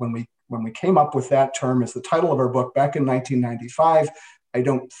 when we came up with that term as the title of our book back in 1995, I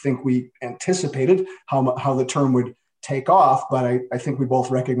don't think we anticipated how the term would take off, but I think we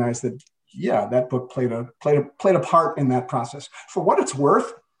both recognized that, yeah, that book played a part in that process. For what it's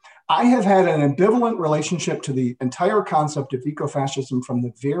worth, I have had an ambivalent relationship to the entire concept of ecofascism from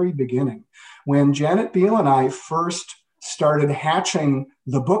the very beginning. When Janet Beal and I first started hatching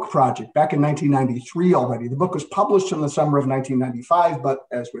the book project back in 1993 already. The book was published in the summer of 1995, but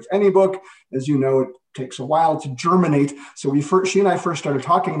as with any book, as you know, it takes a while to germinate. So she and I first started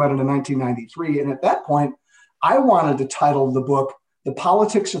talking about it in 1993. And at that point, I wanted to title the book The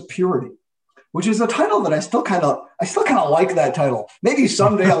Politics of Purity, which is a title that I still kind of like that title. Maybe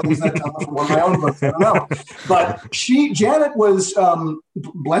someday I'll use that title for one of my own books. I don't know. But Janet was,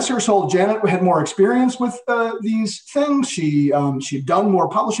 bless her soul, Janet had more experience with these things. She'd done more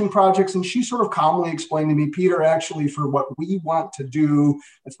publishing projects, and she sort of calmly explained to me, Peter, actually, for what we want to do,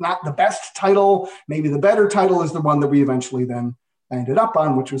 it's not the best title. Maybe the better title is the one that we eventually then ended up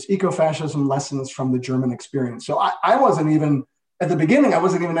on, which was Ecofascism: Lessons from the German Experience. So at the beginning, I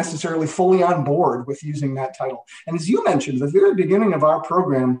wasn't even necessarily fully on board with using that title. And as you mentioned, at the very beginning of our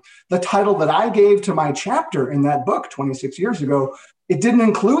program, the title that I gave to my chapter in that book 26 years ago, it didn't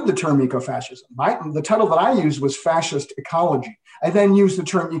include the term ecofascism. The title that I used was Fascist Ecology. I then used the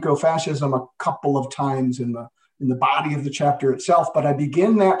term ecofascism a couple of times in the body of the chapter itself, but I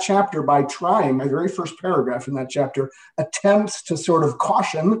begin that chapter by trying, my very first paragraph in that chapter attempts to sort of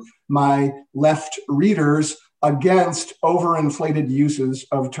caution my left readers against overinflated uses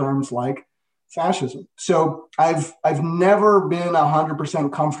of terms like fascism. So I've never been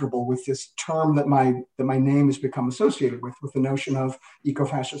 100% comfortable with this term that my name has become associated with the notion of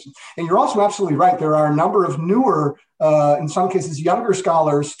ecofascism. And you're also absolutely right. There are a number of newer, in some cases, younger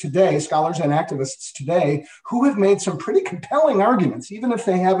scholars today, scholars and activists today, who have made some pretty compelling arguments, even if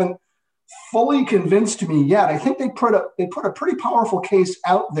they haven't fully convinced me yet. I think they put a pretty powerful case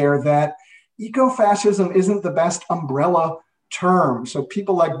out there that ecofascism isn't the best umbrella term. So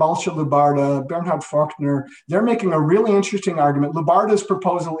people like Balcha Lubarda, Bernhard Faulkner, they're making a really interesting argument. Lubarda's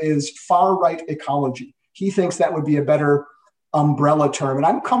proposal is far-right ecology. He thinks that would be a better umbrella term, and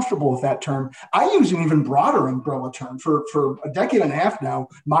I'm comfortable with that term. I use an even broader umbrella term. For a decade and a half now,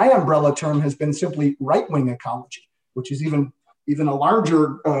 my umbrella term has been simply right-wing ecology, which is even a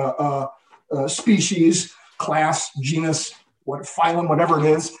larger species, class, genus, phylum, whatever it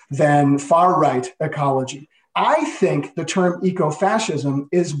is, than far-right ecology. I think the term ecofascism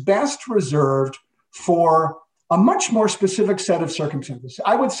is best reserved for a much more specific set of circumstances.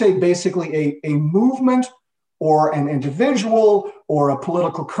 I would say basically a movement or an individual or a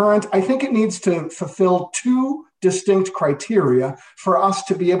political current. I think it needs to fulfill two distinct criteria for us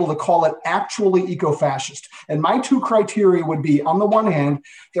to be able to call it actually eco-fascist. And my two criteria would be, on the one hand,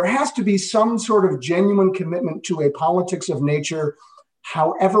 there has to be some sort of genuine commitment to a politics of nature,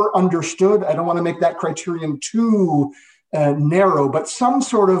 however understood. I don't want to make that criterion too narrow, but some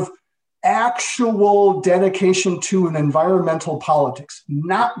sort of actual dedication to an environmental politics,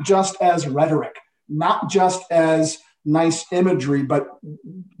 not just as rhetoric, not just as nice imagery, but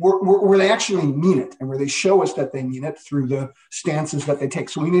where they actually mean it and where they show us that they mean it through the stances that they take.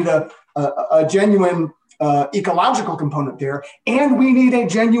 So we need a genuine ecological component there, and we need a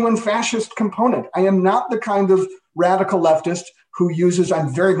genuine fascist component. I am not the kind of radical leftist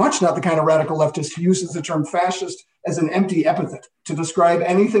I'm very much not the kind of radical leftist who uses the term fascist as an empty epithet to describe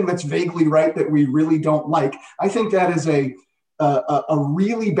anything that's vaguely right that we really don't like. I think that is a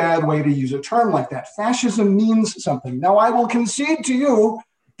really bad way to use a term like that. Fascism means something. Now, I will concede to you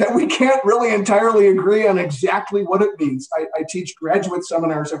that we can't really entirely agree on exactly what it means. I teach graduate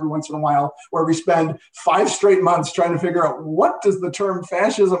seminars every once in a while where we spend 5 straight months trying to figure out what does the term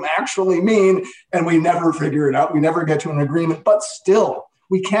fascism actually mean, and we never figure it out. We never get to an agreement, but still,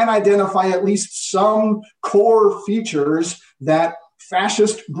 we can identify at least some core features that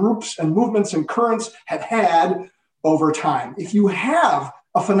fascist groups and movements and currents have had over time. If you have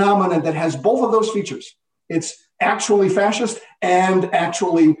a phenomenon that has both of those features, it's actually fascist and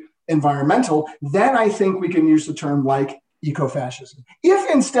actually environmental, then I think we can use the term like ecofascism. If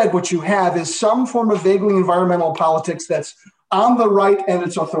instead what you have is some form of vaguely environmental politics that's on the right and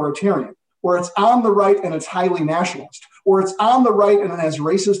it's authoritarian, or it's on the right and it's highly nationalist, or it's on the right and it has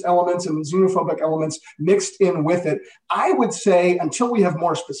racist elements and xenophobic elements mixed in with it, I would say until we have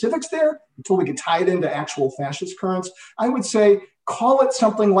more specifics there, until we can tie it into actual fascist currents, I would say call it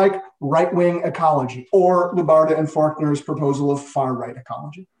something like right-wing ecology or Lubarda and Faulkner's proposal of far-right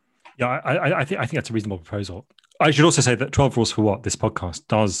ecology. Yeah, I think that's a reasonable proposal. I should also say that 12 Rules for What, this podcast,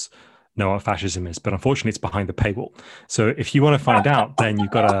 does know what fascism is, but unfortunately it's behind the paywall. So if you want to find out, then you've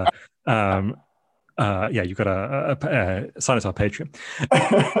got to, you've got to sign us our Patreon.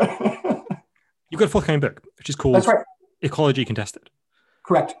 You've got a forthcoming book, which is called Ecology Contested.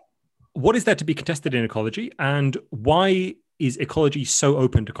 Correct. What is there to be contested in ecology, and why is ecology so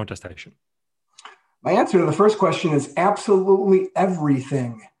open to contestation? My answer to the first question is absolutely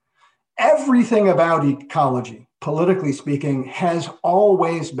everything. Everything about ecology, politically speaking, has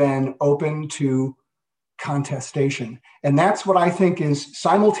always been open to contestation. And that's what I think is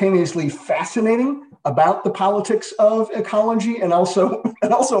simultaneously fascinating about the politics of ecology and also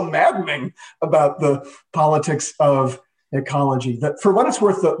maddening about the politics of ecology. For what it's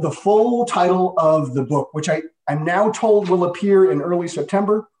worth, the full title of the book, which I'm now told will appear in early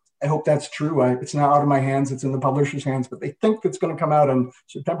September. I hope that's true. It's not out of my hands. It's in the publisher's hands, but they think it's going to come out on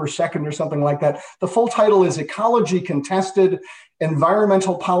September 2nd or something like that. The full title is Ecology Contested: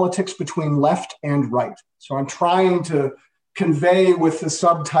 Environmental Politics Between Left and Right. So I'm trying to convey with the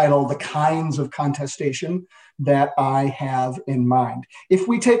subtitle the kinds of contestation that I have in mind. If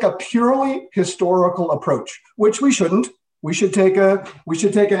we take a purely historical approach, which we shouldn't, we should take an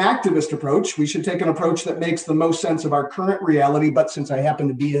activist approach. We should take an approach that makes the most sense of our current reality. But since I happen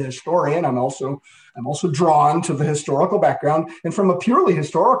to be a historian, I'm also drawn to the historical background. And from a purely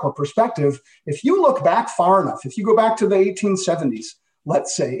historical perspective, if you look back far enough, if you go back to the 1870s,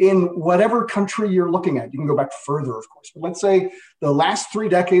 let's say, in whatever country you're looking at, you can go back further, of course, but let's say the last 3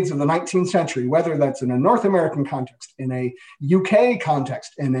 decades of the 19th century, whether that's in a North American context, in a UK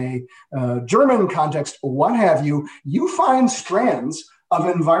context, in a German context, or what have you, you find strands of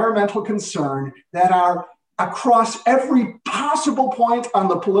environmental concern that are across every possible point on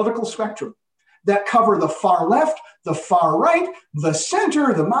the political spectrum, that cover the far left, the far right, the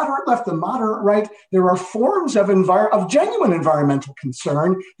center, the moderate left, the moderate right. There are forms of genuine environmental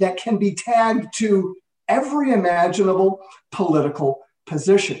concern that can be tagged to every imaginable political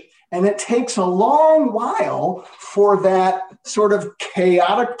position. And it takes a long while for that sort of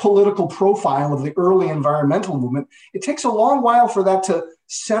chaotic political profile of the early environmental movement. It takes a long while for that to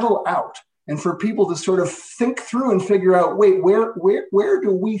settle out, and for people to sort of think through and figure out, wait, where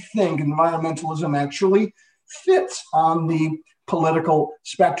do we think environmentalism actually fits on the political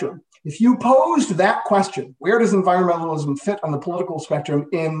spectrum? If you posed that question, where does environmentalism fit on the political spectrum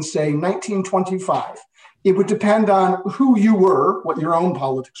in, say, 1925, it would depend on who you were, what your own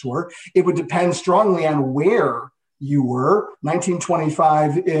politics were. It would depend strongly on where you were.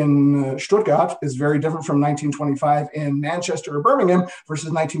 1925 in Stuttgart is very different from 1925 in Manchester or Birmingham versus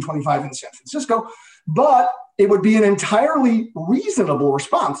 1925 in San Francisco. But it would be an entirely reasonable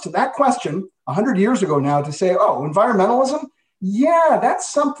response to that question 100 years ago now to say, oh, environmentalism? Yeah,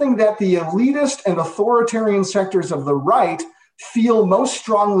 that's something that the elitist and authoritarian sectors of the right feel most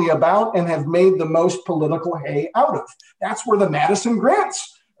strongly about and have made the most political hay out of. That's where the Madison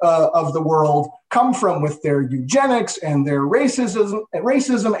Grants of the world come from with their eugenics and their racism.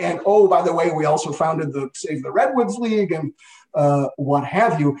 And oh, by the way, we also founded the Save the Redwoods League and what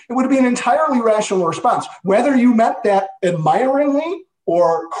have you. It would be an entirely rational response. Whether you meant that admiringly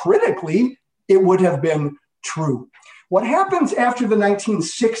or critically, it would have been true. What happens after the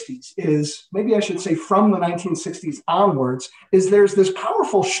 1960s is, maybe I should say from the 1960s onwards, is there's this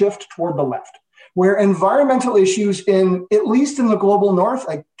powerful shift toward the left, where environmental issues at least in the global north,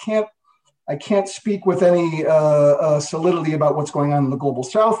 I can't speak with any solidity about what's going on in the global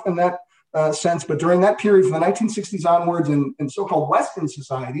south in that sense, but during that period from the 1960s onwards in so-called Western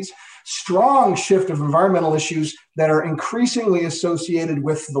societies, strong shift of environmental issues that are increasingly associated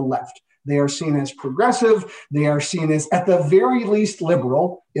with the left. They are seen as progressive. They are seen as, at the very least,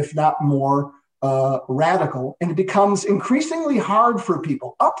 liberal, if not more radical. And it becomes increasingly hard for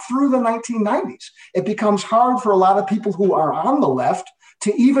people up through the 1990s. It becomes hard for a lot of people who are on the left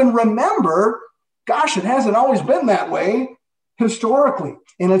to even remember, gosh, it hasn't always been that way historically.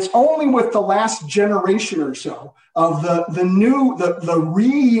 And it's only with the last generation or so of the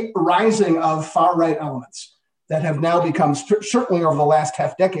re-rising of far-right elements that have now become, certainly over the last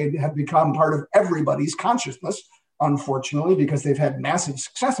half decade, have become part of everybody's consciousness, unfortunately, because they've had massive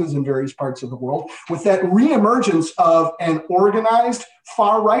successes in various parts of the world, with that reemergence of an organized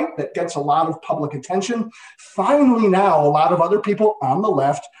far right that gets a lot of public attention. Finally, now, a lot of other people on the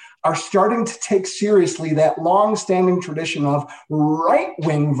left are starting to take seriously that long-standing tradition of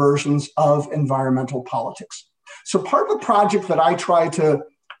right-wing versions of environmental politics. So part of the project that I try to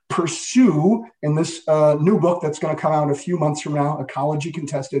pursue in this new book that's going to come out a few months from now, Ecology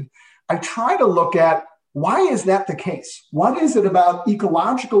Contested, I try to look at why is that the case? What is it about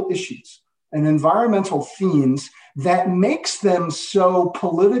ecological issues and environmental themes that makes them so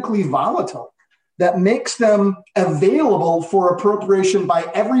politically volatile, that makes them available for appropriation by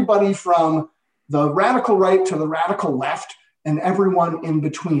everybody from the radical right to the radical left and everyone in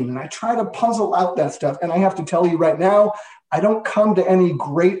between? And I try to puzzle out that stuff. And I have to tell you right now, I don't come to any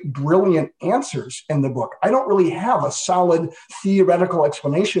great, brilliant answers in the book. I don't really have a solid theoretical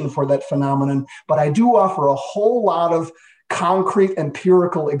explanation for that phenomenon, but I do offer a whole lot of concrete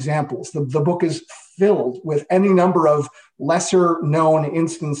empirical examples. The book is filled with any number of lesser known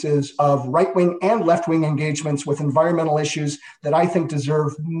instances of right-wing and left-wing engagements with environmental issues that I think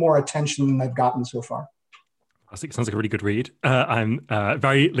deserve more attention than they've gotten so far. I think it sounds like a really good read. I'm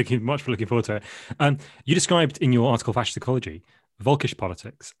much looking forward to it. You described in your article, Fascist Ecology, Volkish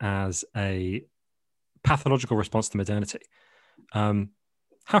politics as a pathological response to modernity.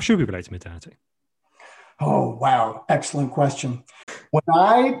 How should we relate to modernity? Oh, wow. Excellent question. When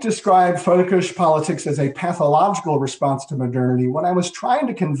I described Volkish politics as a pathological response to modernity, what I was trying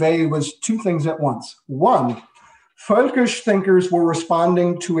to convey was two things at once. One, Volkish thinkers were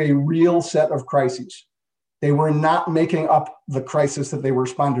responding to a real set of crises. They were not making up the crisis that they were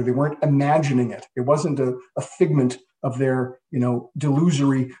responding to. They weren't imagining it. It wasn't a figment of their,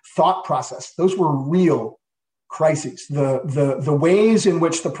 delusory thought process. Those were real crises. The ways in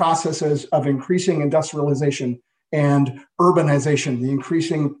which the processes of increasing industrialization and urbanization, the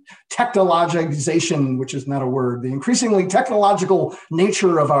increasing technologization, which is not a word, the increasingly technological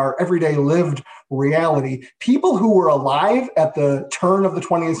nature of our everyday lived reality. People who were alive at the turn of the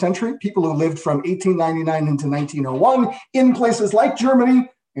 20th century, people who lived from 1899 into 1901 in places like Germany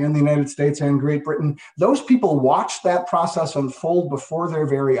and the United States and Great Britain, those people watched that process unfold before their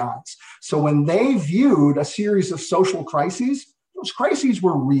very eyes. So when they viewed a series of social crises, those crises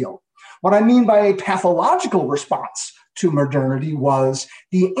were real. What I mean by a pathological response to modernity was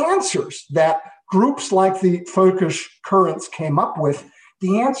the answers that groups like the Volkish currents came up with.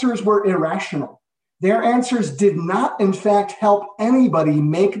 The answers were irrational. Their answers did not, in fact, help anybody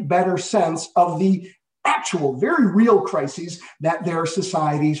make better sense of the actual, very real crises that their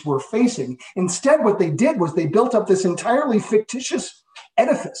societies were facing. Instead, what they did was they built up this entirely fictitious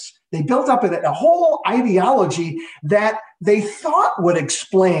edifice. They built up a whole ideology that they thought would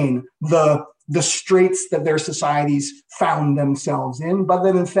explain the straits that their societies found themselves in, but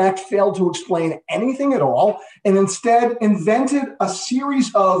that in fact failed to explain anything at all, and instead invented a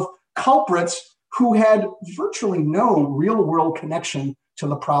series of culprits who had virtually no real-world connection to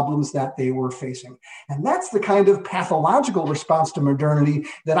the problems that they were facing. And that's the kind of pathological response to modernity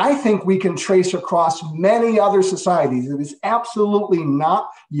that I think we can trace across many other societies. It is absolutely not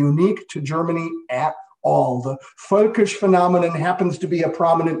unique to Germany at all. The Volkish phenomenon happens to be a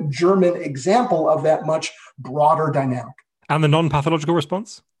prominent German example of that much broader dynamic. And the non-pathological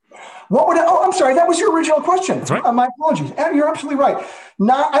response? I'm sorry, that was your original question. That's right. My apologies. You're absolutely right.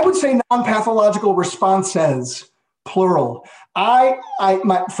 I would say non-pathological responses, plural.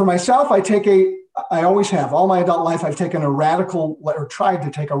 For myself, I always have, all my adult life, I've taken tried to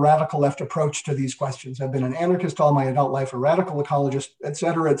take a radical left approach to these questions. I've been an anarchist all my adult life, a radical ecologist, et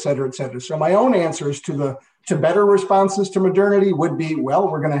cetera, et cetera, et cetera. So my own answers to better responses to modernity would be, well,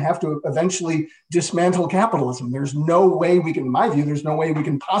 we're going to have to eventually dismantle capitalism. There's no way in my view, there's no way we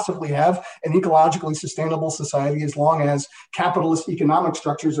can possibly have an ecologically sustainable society as long as capitalist economic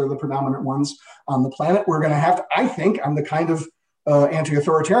structures are the predominant ones on the planet. We're going to have to, I think, I'm the kind of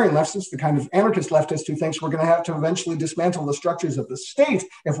anti-authoritarian leftist, the kind of anarchist leftist who thinks we're going to have to eventually dismantle the structures of the state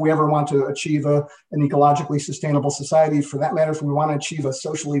if we ever want to achieve an ecologically sustainable society. For that matter, if we want to achieve a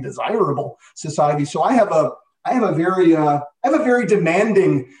socially desirable society. So I have a very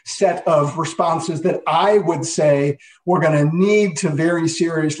demanding set of responses that I would say we're going to need to very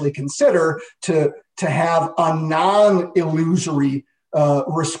seriously consider to have a non-illusory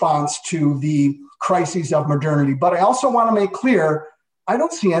response to the crises of modernity. But I also want to make clear, I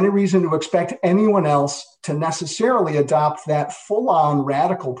don't see any reason to expect anyone else to necessarily adopt that full-on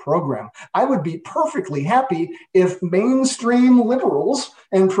radical program. I would be perfectly happy if mainstream liberals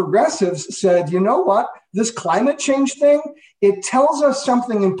and progressives said, you know what, this climate change thing, it tells us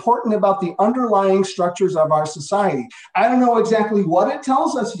something important about the underlying structures of our society. I don't know exactly what it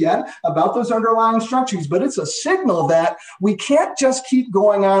tells us yet about those underlying structures, but it's a signal that we can't just keep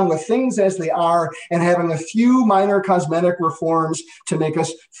going on with things as they are and having a few minor cosmetic reforms to make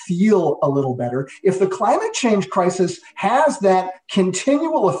us feel a little better. If the climate change crisis has that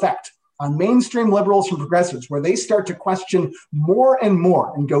continual effect on mainstream liberals and progressives, where they start to question more and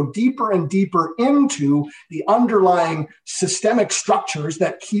more and go deeper and deeper into the underlying systemic structures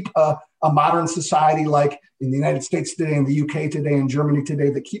that keep a modern society like in the United States today, in the UK today, in Germany today,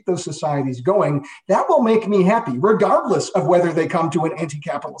 that keep those societies going, that will make me happy, regardless of whether they come to an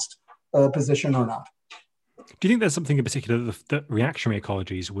anti-capitalist position or not. Do you think there's something in particular that reactionary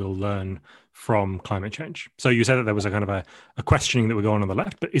ecologies will learn from climate change? So you said that there was a kind of a questioning that would go on the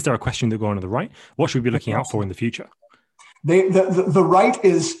left, but is there a questioning that will go on the right? What should we be looking out for in the future? The right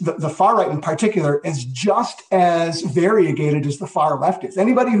is, the far right in particular, is just as variegated as the far left is.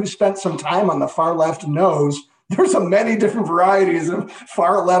 Anybody who spent some time on the far left knows there's many different varieties of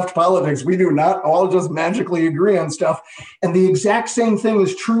far left politics. We do not all just magically agree on stuff. And the exact same thing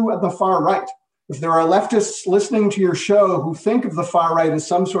is true at the far right. If there are leftists listening to your show who think of the far right as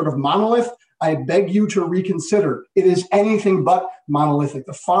some sort of monolith, I beg you to reconsider. It is anything but monolithic.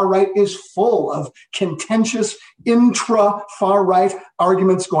 The far right is full of contentious intra-far right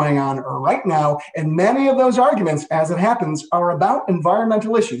arguments going on right now. And many of those arguments, as it happens, are about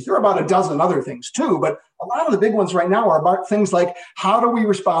environmental issues. There are about a dozen other things too, but a lot of the big ones right now are about things like, how do we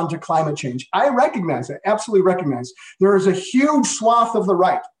respond to climate change? I absolutely recognize there is a huge swath of the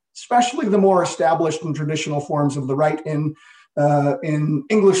right, especially the more established and traditional forms of the right in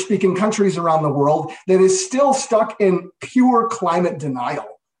English-speaking countries around the world, that is still stuck in pure climate denial.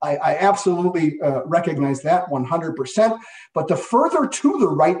 I absolutely recognize that 100%. But the further to the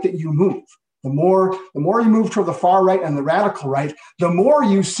right that you move, the more you move toward the far right and the radical right, the more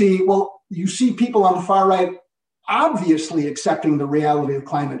you see people on the far right obviously accepting the reality of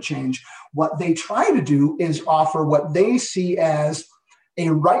climate change. What they try to do is offer what they see as a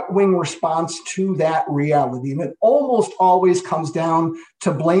right-wing response to that reality. And it almost always comes down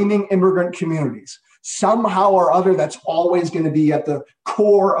to blaming immigrant communities. Somehow or other, that's always going to be at the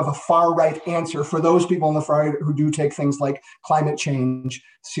core of a far-right answer for those people on the far right who do take things like climate change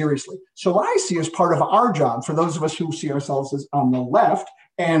seriously. So what I see as part of our job, for those of us who see ourselves as on the left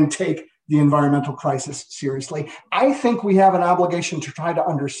and take the environmental crisis seriously, I think we have an obligation to try to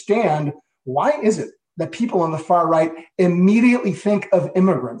understand, why is it that people on the far right immediately think of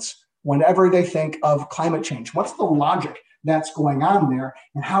immigrants whenever they think of climate change? What's the logic that's going on there?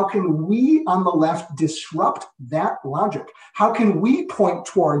 And how can we on the left disrupt that logic? How can we point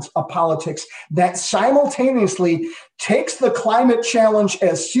towards a politics that simultaneously takes the climate challenge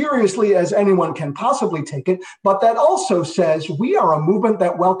as seriously as anyone can possibly take it, but that also says we are a movement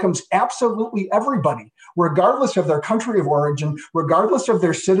that welcomes absolutely everybody, regardless of their country of origin, regardless of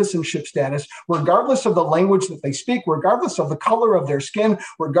their citizenship status, regardless of the language that they speak, regardless of the color of their skin,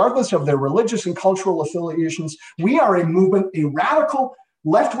 regardless of their religious and cultural affiliations. We are a movement, a radical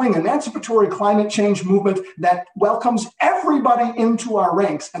left-wing emancipatory climate change movement that welcomes everybody into our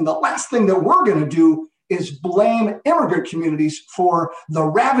ranks. And the last thing that we're going to do is blame immigrant communities for the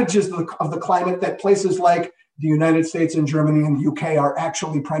ravages of the climate that places like the United States and Germany and the UK are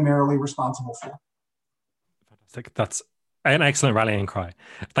actually primarily responsible for. That's an excellent rallying cry.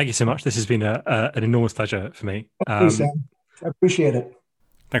 Thank you so much. This has been an enormous pleasure for me. Thanks, Sam. I appreciate it.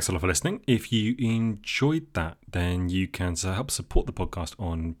 Thanks a lot for listening. If you enjoyed that, then you can help support the podcast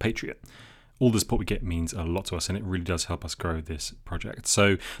on Patreon. All the support we get means a lot to us, and it really does help us grow this project.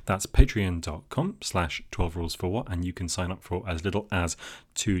 So that's patreon.com/12rulesforwhat, and you can sign up for as little as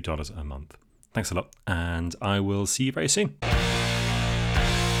 $2 a month. Thanks a lot, and I will see you very soon.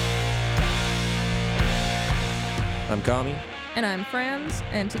 I'm Kami. And I'm Franz,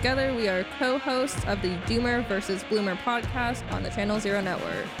 and together we are co-hosts of the Doomer vs. Bloomer podcast on the Channel Zero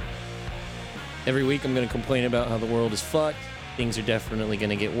Network. Every week I'm going to complain about how the world is fucked, things are definitely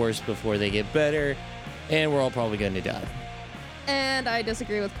going to get worse before they get better, and we're all probably going to die. And I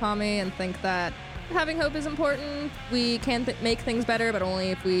disagree with Kami and think that having hope is important. We can make things better, but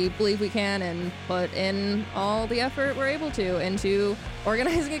only if we believe we can and put in all the effort we're able to into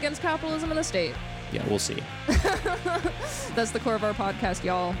organizing against capitalism and the state. Yeah, we'll see. That's the core of our podcast,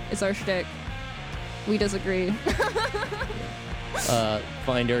 y'all. It's our shtick. We disagree.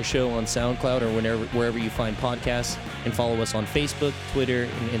 Find our show on SoundCloud or wherever you find podcasts, and follow us on Facebook, Twitter,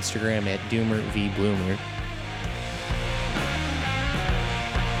 and Instagram at Doomer v Bloomer.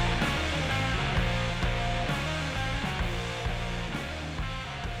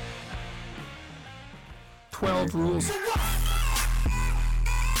 Rules.